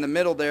right in the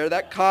middle there.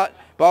 That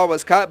ball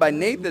was caught by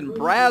Nathan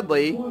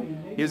Bradley.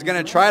 He was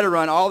going to try to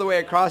run all the way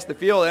across the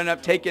field, ended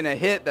up taking a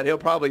hit that he'll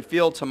probably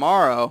feel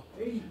tomorrow.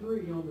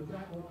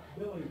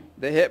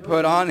 The hit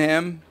put on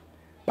him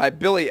by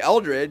Billy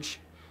Eldridge.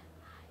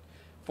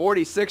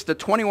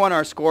 46-21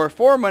 our score.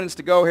 4 minutes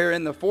to go here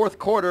in the fourth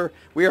quarter.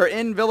 We are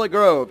in Villa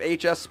Grove.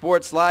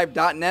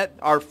 HSSPORTSLIVE.NET,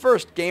 our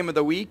first game of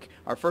the week,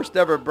 our first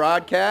ever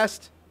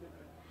broadcast.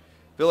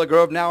 Villa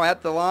Grove now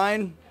at the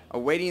line.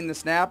 Awaiting the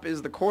snap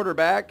is the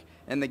quarterback,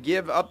 and the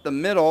give up the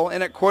middle.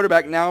 In at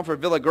quarterback now for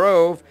Villa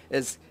Grove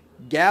is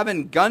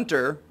Gavin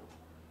Gunter.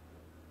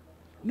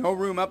 No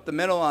room up the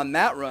middle on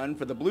that run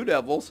for the Blue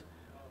Devils.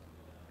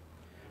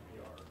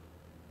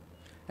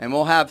 And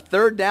we'll have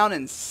third down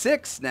and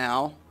 6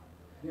 now.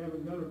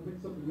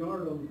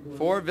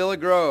 For Villa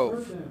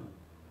Grove.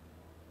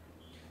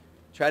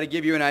 Try to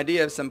give you an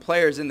idea of some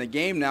players in the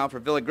game now for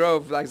Villa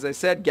Grove. Like as I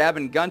said,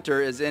 Gavin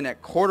Gunter is in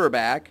at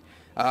quarterback.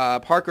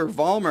 Parker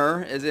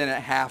Vollmer is in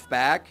at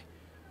halfback.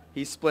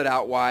 He's split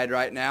out wide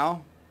right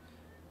now.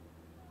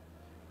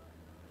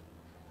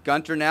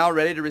 Gunter now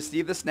ready to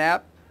receive the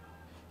snap.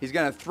 He's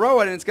going to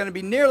throw it, and it's going to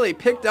be nearly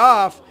picked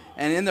off.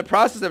 And in the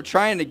process of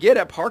trying to get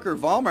it, Parker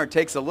Vollmer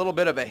takes a little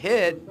bit of a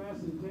hit.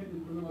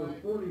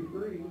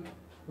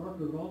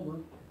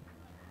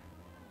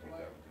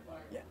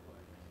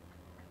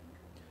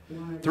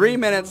 3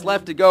 minutes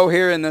left to go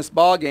here in this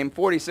ball game.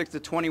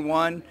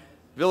 46-21.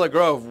 Villa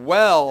Grove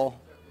well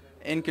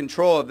in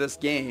control of this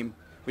game.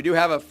 We do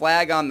have a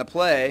flag on the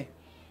play.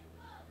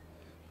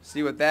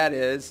 See what that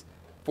is.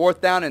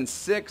 4th down and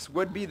 6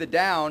 would be the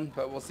down,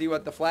 but we'll see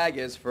what the flag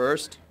is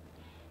first.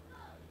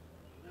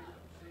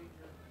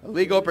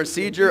 Illegal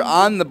procedure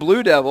on the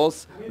Blue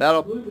Devils.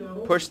 That'll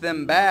push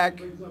them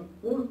back,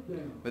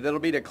 but it'll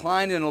be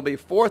declined, and it'll be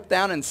 4th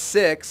down and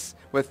 6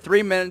 with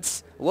 3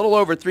 minutes, a little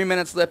over 3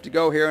 minutes left to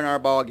go here in our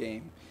ball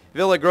game.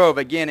 Villa Grove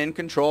again in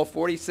control,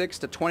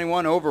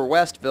 46-21 over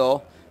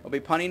Westville. They'll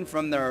be punting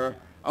from their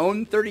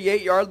own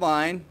 38-yard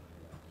line.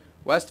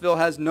 Westville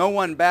has no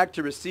one back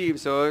to receive,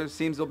 so it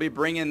seems they'll be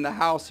bringing the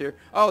house here.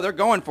 Oh, they're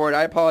going for it.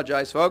 I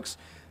apologize, folks.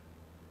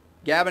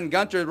 Gavin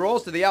Gunter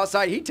rolls to the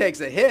outside. He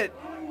takes a hit,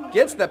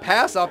 gets the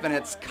pass up, and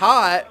it's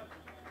caught.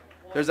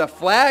 There's a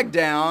flag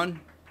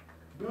down.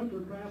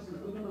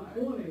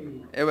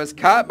 It was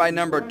caught by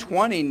number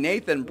 20,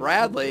 Nathan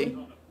Bradley.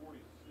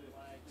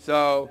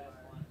 So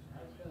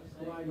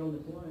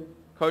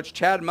Coach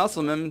Chad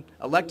Musselman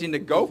electing to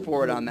go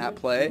for it on that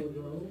play.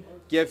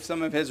 Give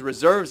some of his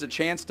reserves a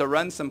chance to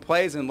run some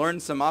plays and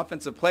learn some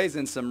offensive plays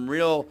in some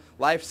real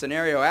life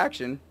scenario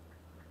action.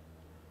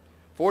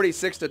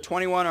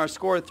 46-21 our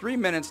score, 3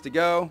 minutes to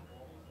go.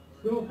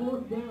 Still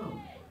 4th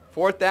down.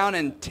 4th down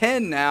and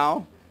 10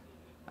 now.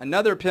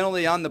 Another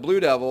penalty on the Blue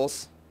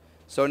Devils.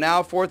 So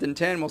now 4th and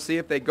 10, we'll see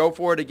if they go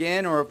for it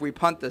again or if we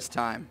punt this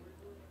time.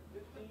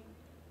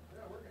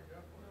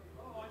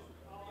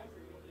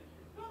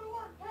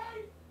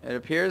 It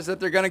appears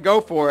that they're going to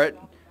go for it.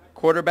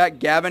 Quarterback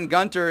Gavin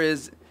Gunter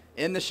is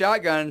in the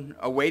shotgun,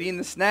 awaiting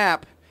the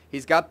snap.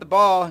 He's got the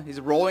ball. He's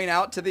rolling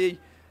out to the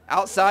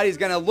outside. He's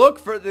going to look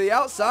for the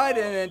outside,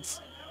 and it's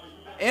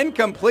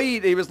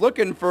incomplete. He was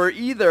looking for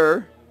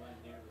either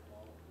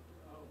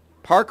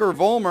Parker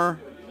Vollmer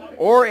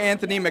or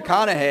Anthony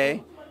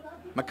McConaughey.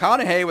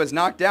 McConaughey was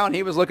knocked down.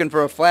 He was looking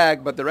for a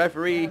flag, but the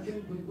referee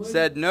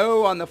said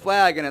no on the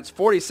flag, and it's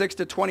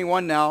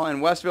 46-21 now,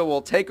 and Westville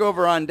will take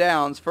over on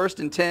downs. 1st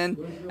and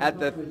 10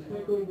 at the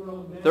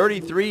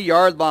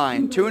 33-yard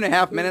line.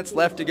 2.5 minutes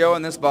left to go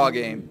in this ball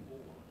game.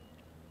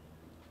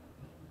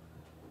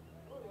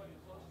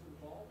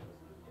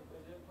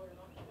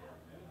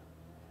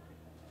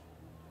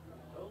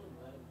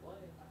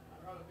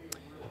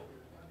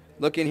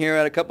 Looking here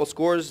at a couple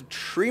scores,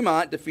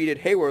 Tremont defeated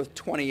Hayworth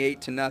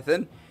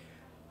 28-0.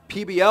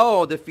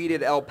 PBL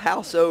defeated El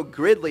Paso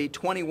Gridley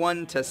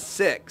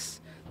 21-6.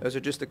 Those are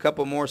just a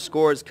couple more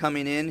scores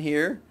coming in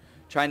here.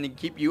 Trying to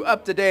keep you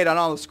up to date on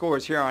all the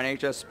scores here on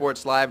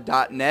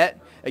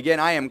HSSPORTSLIVE.NET. Again,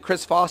 I am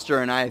Chris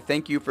Foster, and I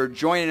thank you for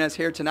joining us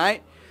here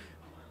tonight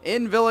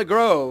in Villa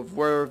Grove,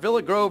 where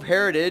Villa Grove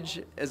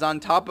Heritage is on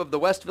top of the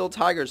Westville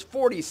Tigers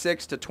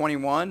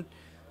 46-21.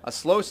 A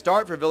slow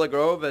start for Villa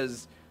Grove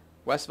as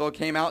Westville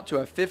came out to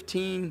a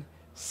 15-6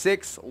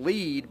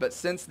 lead, but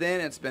since then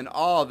it's been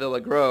all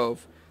Villa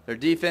Grove. Their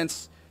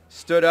defense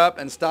stood up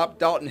and stopped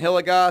Dalton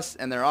Hilligoss,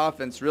 and their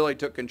offense really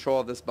took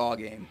control of this ball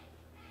game.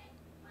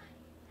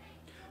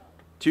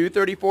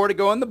 2:34 to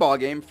go in the ball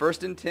game.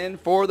 1st and 10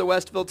 for the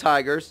Westville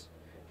Tigers.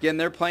 Again,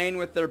 they're playing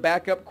with their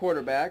backup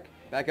quarterback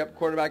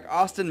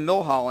Austin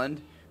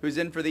Milholland, who's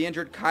in for the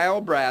injured Kyle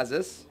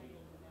Brazis.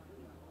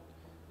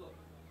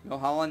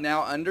 Milholland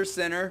now under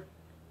center.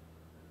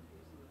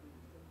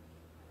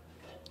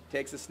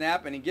 Takes a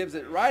snap, and he gives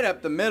it right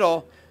up the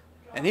middle.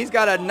 And he's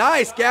got a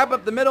nice gap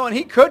up the middle, and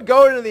he could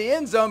go to the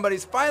end zone, but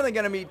he's finally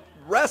going to be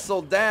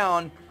wrestled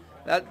down.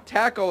 That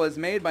tackle is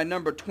made by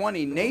number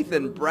 20,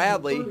 Nathan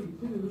Bradley.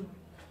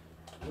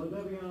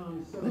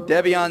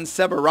 Devion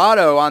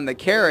Severato on the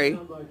carry.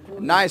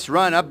 Nice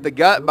run up the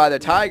gut by the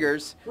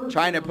Tigers,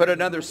 trying to put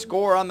another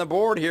score on the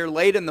board here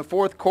late in the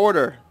 4th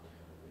quarter.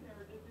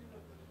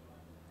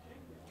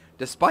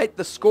 Despite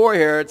the score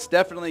here, it's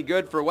definitely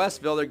good for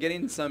Westville. They're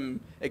getting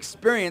some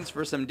experience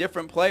for some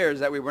different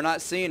players that we were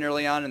not seeing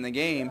early on in the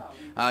game.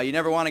 You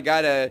never want a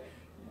guy to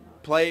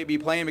be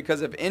playing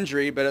because of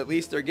injury, but at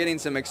least they're getting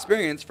some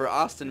experience for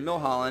Austin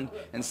Milholland,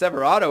 and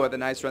Severato with a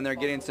nice run. They're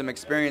getting some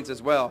experience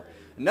as well.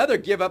 Another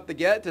give up the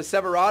get to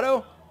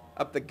Severato,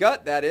 up the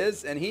gut that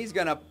is, and he's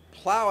going to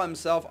plow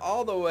himself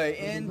all the way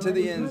into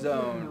the end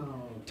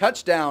zone.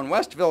 Touchdown,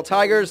 Westville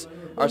Tigers.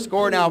 Our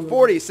score now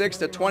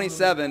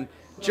 46-27.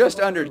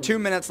 Just under 2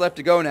 minutes left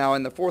to go now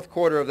in the 4th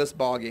quarter of this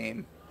ball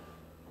game.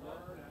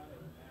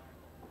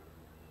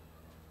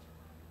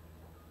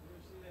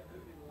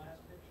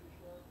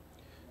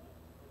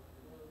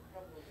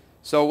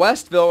 So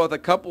Westville with a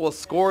couple of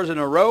scores in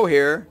a row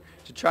here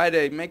to try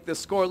to make this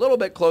score a little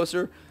bit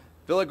closer.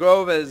 Villa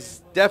Grove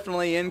is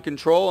definitely in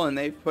control, and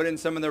they've put in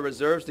some of their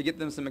reserves to get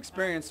them some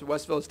experience.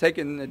 Westville has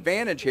taken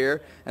advantage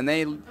here, and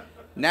they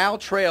now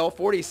trail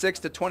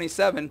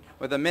 46-27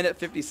 with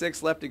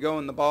 1:56 left to go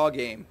in the ball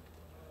game.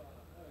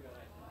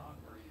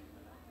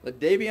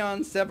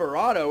 Devion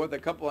Severato with a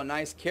couple of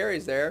nice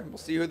carries there. We'll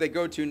see who they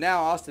go to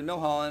now. Austin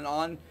Milholland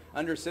on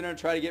under center,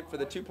 try to get for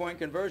the 2-point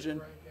conversion.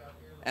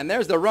 And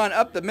there's the run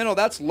up the middle.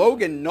 That's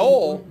Logan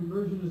Knoll.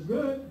 Conversion is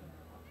good. I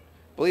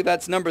believe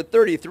that's number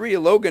 33,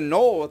 Logan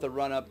Knoll with a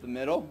run up the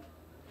middle.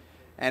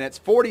 And it's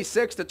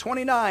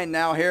 46-29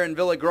 now here in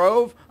Villa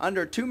Grove.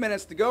 Under 2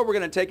 minutes to go. We're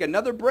going to take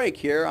another break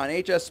here on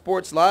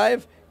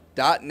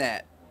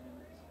HSSPORTSLIVE.NET.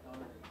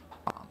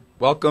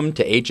 Welcome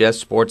to HS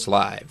Sports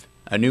Live,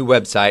 a new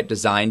website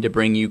designed to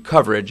bring you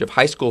coverage of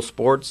high school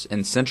sports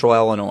in Central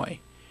Illinois.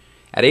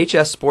 At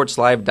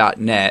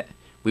HSSPORTSLIVE.NET,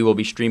 we will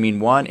be streaming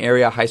one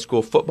area high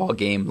school football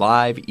game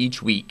live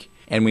each week,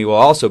 and we will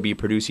also be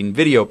producing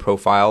video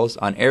profiles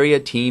on area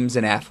teams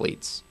and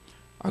athletes.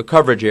 Our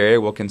coverage area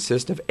will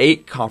consist of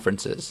 8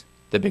 conferences: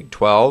 the Big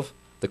 12,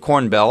 the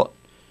Corn Belt,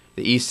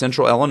 the East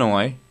Central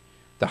Illinois,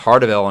 the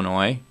Heart of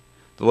Illinois,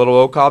 the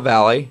Little Okaw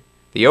Valley,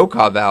 the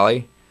Okaw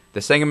Valley,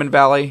 the Sangamon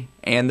Valley,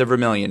 and the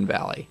Vermilion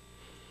Valley.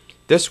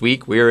 This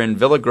week we are in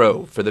Villa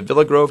Grove for the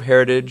Villa Grove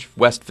Heritage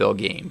Westville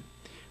game.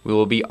 We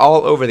will be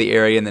all over the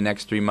area in the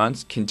next 3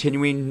 months,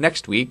 continuing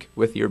next week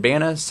with the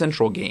Urbana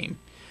Central game,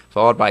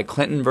 followed by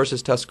Clinton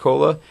versus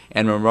Tuscola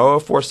and Monroe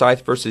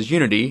Forsyth versus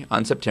Unity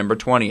on September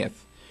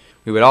 20th.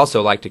 We would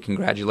also like to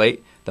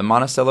congratulate the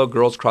Monticello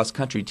girls cross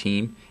country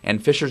team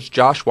and Fisher's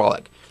Josh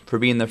Wallach for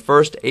being the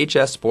first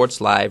HS Sports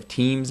Live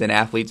Teams and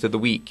Athletes of the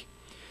Week.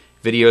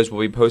 Videos will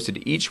be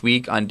posted each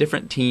week on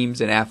different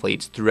teams and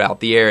athletes throughout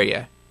the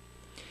area.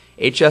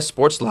 HS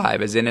Sports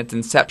Live is in its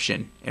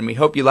inception, and we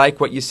hope you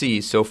like what you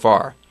see so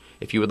far.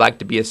 If you would like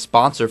to be a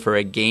sponsor for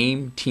a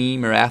game,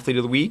 team, or athlete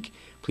of the week,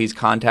 please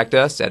contact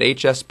us at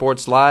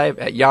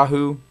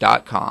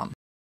hssportslive@yahoo.com.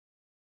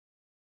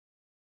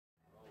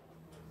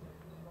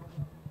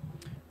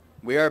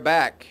 We are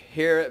back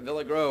here at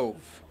Villa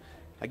Grove.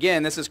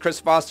 Again, this is Chris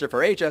Foster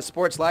for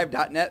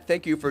HSSPORTSLIVE.NET.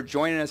 Thank you for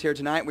joining us here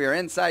tonight. We are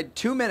inside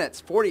 2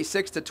 minutes.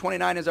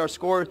 46-29 is our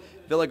score.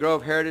 Villa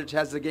Grove Heritage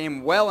has the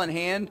game well in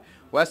hand.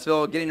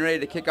 Westville getting ready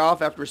to kick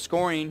off after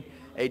scoring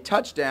a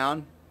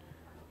touchdown.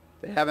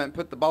 They haven't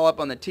put the ball up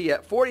on the tee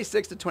yet.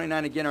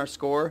 46-29 again our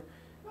score.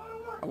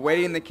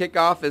 Awaiting the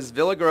kickoff is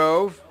Villa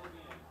Grove.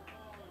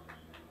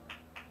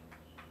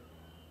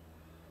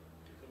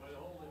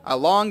 A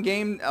long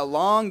game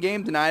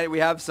tonight. We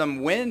have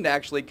some wind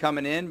actually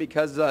coming in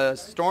because a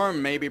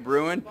storm may be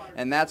brewing,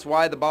 and that's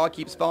why the ball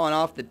keeps falling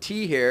off the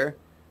tee here.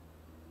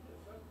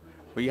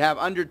 We have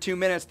under 2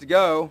 minutes to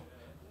go.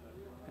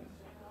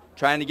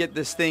 Trying to get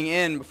this thing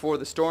in before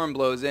the storm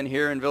blows in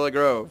here in Villa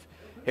Grove.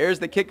 Here's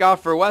the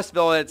kickoff for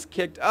Westville. It's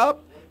kicked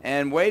up,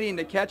 and waiting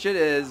to catch it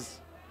is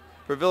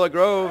for Villa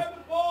Grove.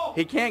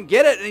 He can't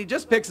get it, and he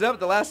just picks it up at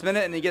the last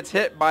minute, and he gets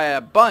hit by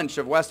a bunch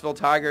of Westville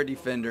Tiger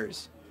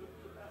defenders.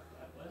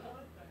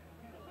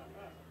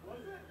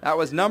 That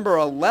was number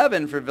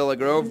 11 for Villa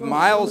Grove,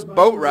 Miles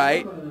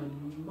Boatwright,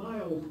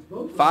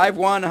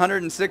 5'1",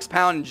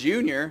 106-pound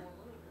junior.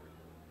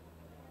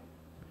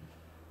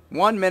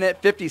 1 minute,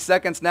 50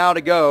 seconds now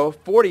to go.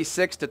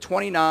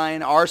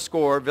 46-29 our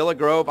score. Villa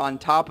Grove on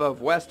top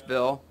of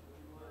Westville.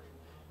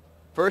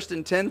 1st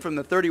and 10 from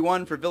the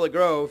 31 for Villa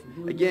Grove.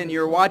 Again,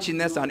 you're watching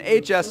this on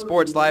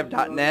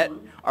HSSPORTSLIVE.NET,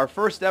 our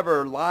first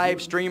ever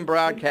live stream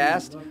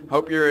broadcast.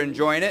 Hope you're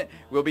enjoying it.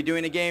 We'll be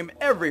doing a game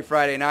every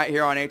Friday night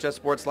here on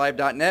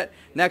HSSPORTSLIVE.NET.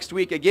 Next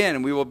week,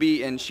 again, we will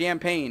be in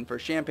Champaign for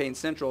Champaign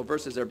Central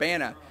versus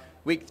Urbana.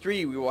 Week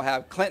 3, we will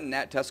have Clinton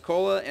at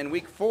Tuscola, and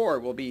Week 4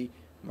 will be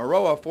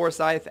Maroa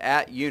Forsyth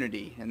at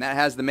Unity. And that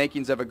has the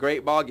makings of a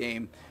great ball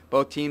game.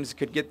 Both teams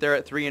could get there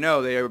at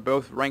 3-0. They are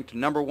both ranked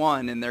number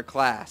 1 in their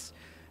class.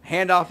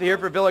 Handoff here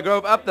for Villa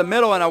Grove up the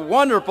middle and a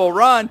wonderful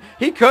run.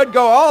 He could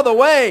go all the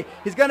way.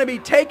 He's going to be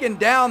taken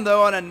down,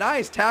 though, on a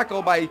nice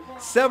tackle by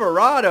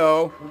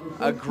Severado.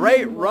 A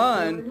great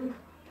run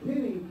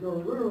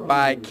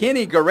by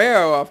Kenny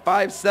Guerrero, a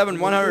 5'7",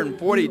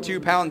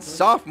 142-pound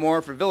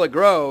sophomore for Villa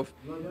Grove.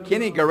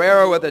 Kenny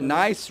Guerrero with a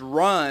nice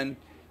run.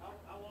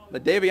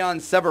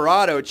 LaDavion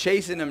Severado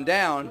chasing him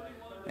down.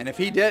 And if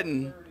he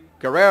didn't,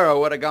 Guerrero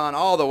would have gone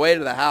all the way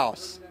to the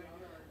house.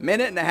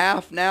 Minute and a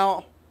half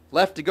now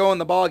left to go in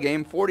the ball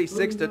game.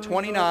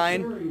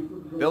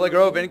 46-29. Villa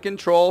Grove in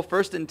control.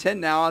 1st and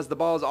 10 now as the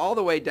ball is all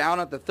the way down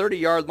at the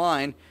 30-yard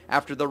line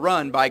after the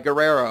run by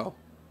Guerrero.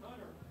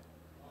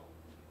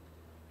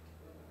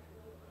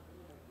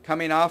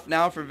 Coming off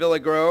now for Villa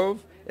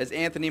Grove is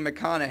Anthony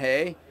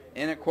McConaughey.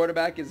 In at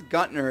quarterback is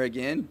Guntner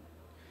again.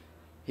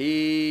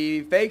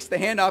 He fakes the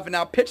handoff and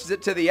now pitches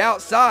it to the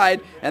outside,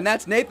 and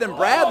that's Nathan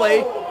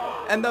Bradley,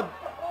 and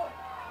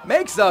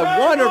makes a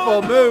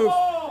wonderful move.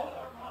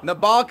 And the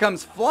ball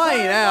comes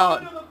flying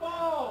out.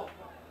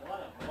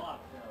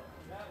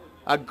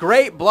 A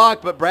great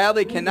block, but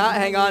Bradley cannot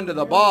hang on to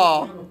the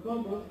ball.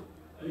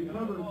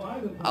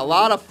 A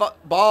lot of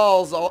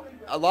footballs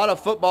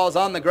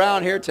on the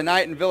ground here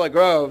tonight in Villa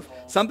Grove.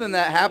 Something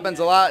that happens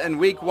a lot in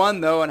Week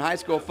 1, though, in high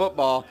school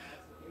football.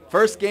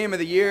 First game of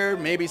the year,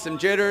 maybe some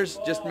jitters,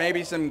 just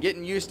maybe some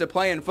getting used to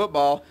playing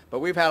football. But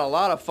we've had a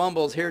lot of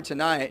fumbles here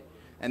tonight,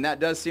 and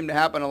that does seem to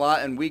happen a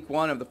lot in Week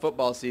 1 of the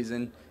football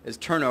season, is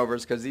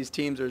turnovers, because these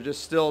teams are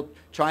just still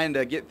trying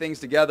to get things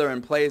together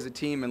and play as a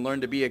team and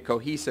learn to be a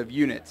cohesive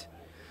unit.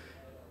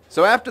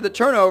 So after the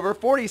turnover,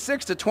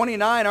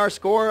 46-29 our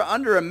score,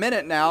 under a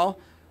minute now.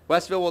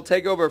 Westville will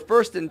take over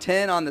 1st and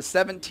 10 on the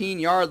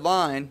 17-yard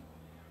line.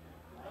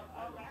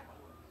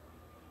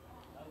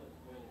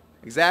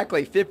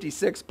 Exactly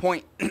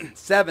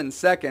 56.7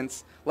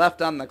 seconds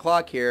left on the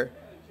clock here.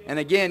 And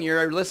again,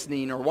 you're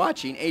listening or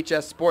watching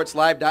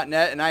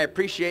HSSPORTSLIVE.NET, and I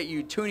appreciate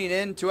you tuning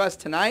in to us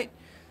tonight.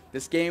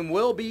 This game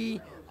will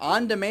be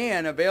on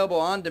demand,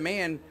 available on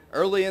demand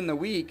early in the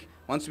week.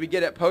 Once we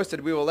get it posted,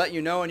 we will let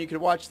you know, and you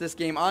can watch this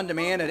game on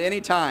demand at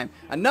any time.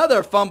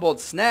 Another fumbled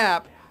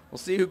snap. We'll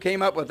see who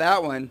came up with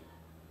that one,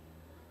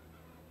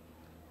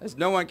 as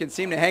no one can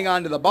seem to hang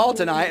on to the ball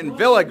tonight, and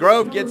Villa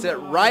Grove gets it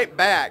right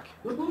back.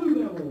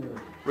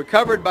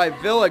 Recovered by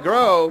Villa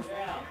Grove.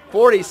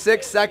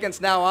 46 seconds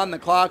now on the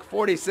clock.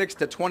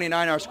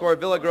 46-29 our score.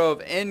 Villa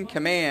Grove in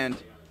command.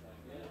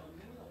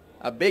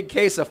 A big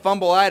case of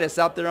fumbleitis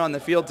out there on the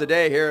field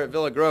today here at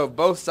Villa Grove.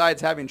 Both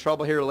sides having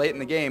trouble here late in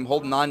the game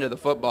holding on to the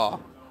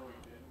football.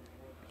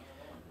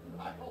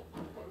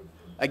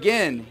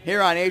 Again,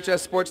 here on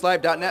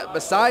HSSPORTSLIVE.NET,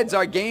 besides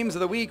our games of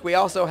the week, we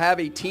also have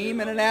a team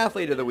and an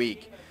athlete of the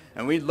week.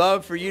 And we'd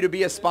love for you to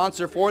be a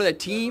sponsor for the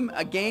team,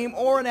 a game,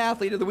 or an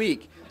athlete of the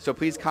week. So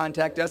please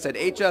contact us at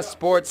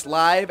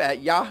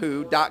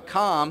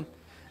hssportslive@yahoo.com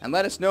and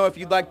let us know if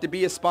you'd like to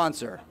be a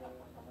sponsor.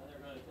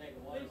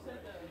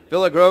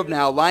 Villa Grove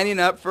now lining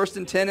up, 1st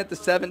and 10 at the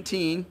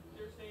 17.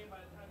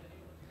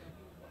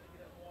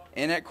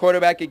 In at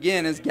quarterback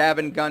again is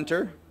Gavin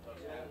Gunter.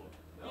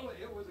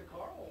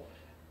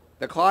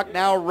 The clock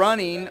now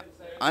running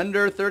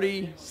under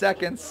 30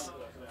 seconds.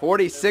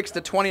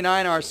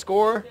 46-29 our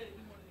score.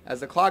 As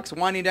the clock's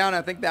winding down,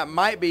 I think that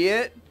might be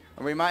it.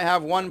 Or we might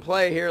have one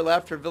play here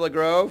left for Villa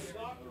Grove.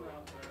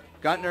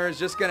 Guntner is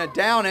just going to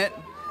down it.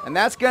 And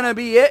that's going to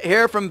be it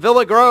here from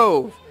Villa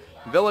Grove.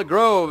 Villa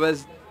Grove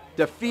has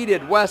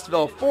defeated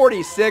Westville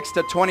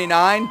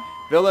 46-29.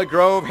 Villa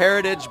Grove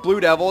Heritage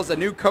Blue Devils, a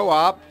new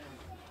co-op.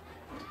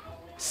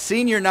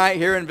 Senior night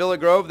here in Villa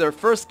Grove, their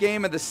first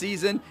game of the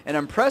season, an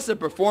impressive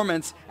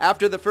performance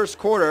after the first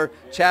quarter.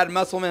 Chad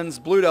Musselman's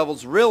Blue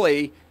Devils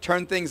really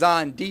turned things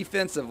on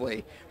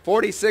defensively.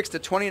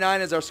 46-29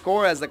 is our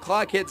score as the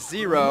clock hits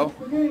 0.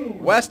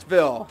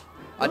 Westville,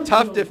 a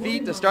tough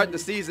defeat to start the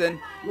season,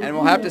 and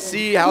we'll have to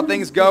see how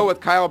things go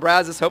with Kyle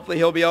Brazos. Hopefully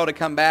he'll be able to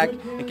come back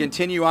and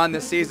continue on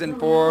this season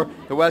for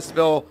the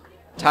Westville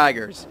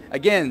Tigers.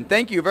 Again,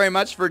 thank you very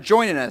much for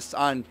joining us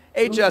on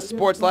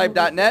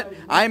HSSPORTSLIVE.NET.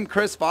 I'm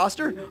Chris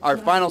Foster. Our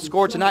final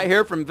score tonight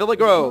here from Villa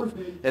Grove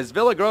is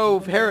Villa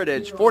Grove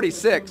Heritage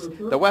 46,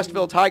 the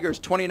Westville Tigers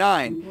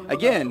 29.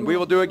 Again, we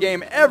will do a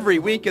game every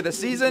week of the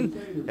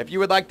season. If you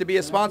would like to be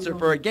a sponsor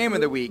for a game of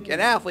the week, an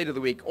athlete of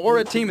the week, or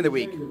a team of the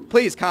week,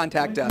 please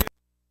contact us.